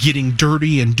hands and getting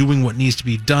dirty and doing what needs to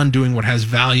be done, doing what has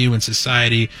value in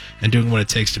society, and doing what it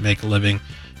takes to make a living.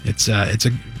 It's a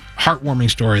heartwarming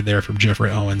story there from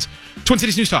Jeffrey Owens.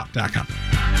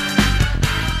 TwinCitiesNewsTalk.com.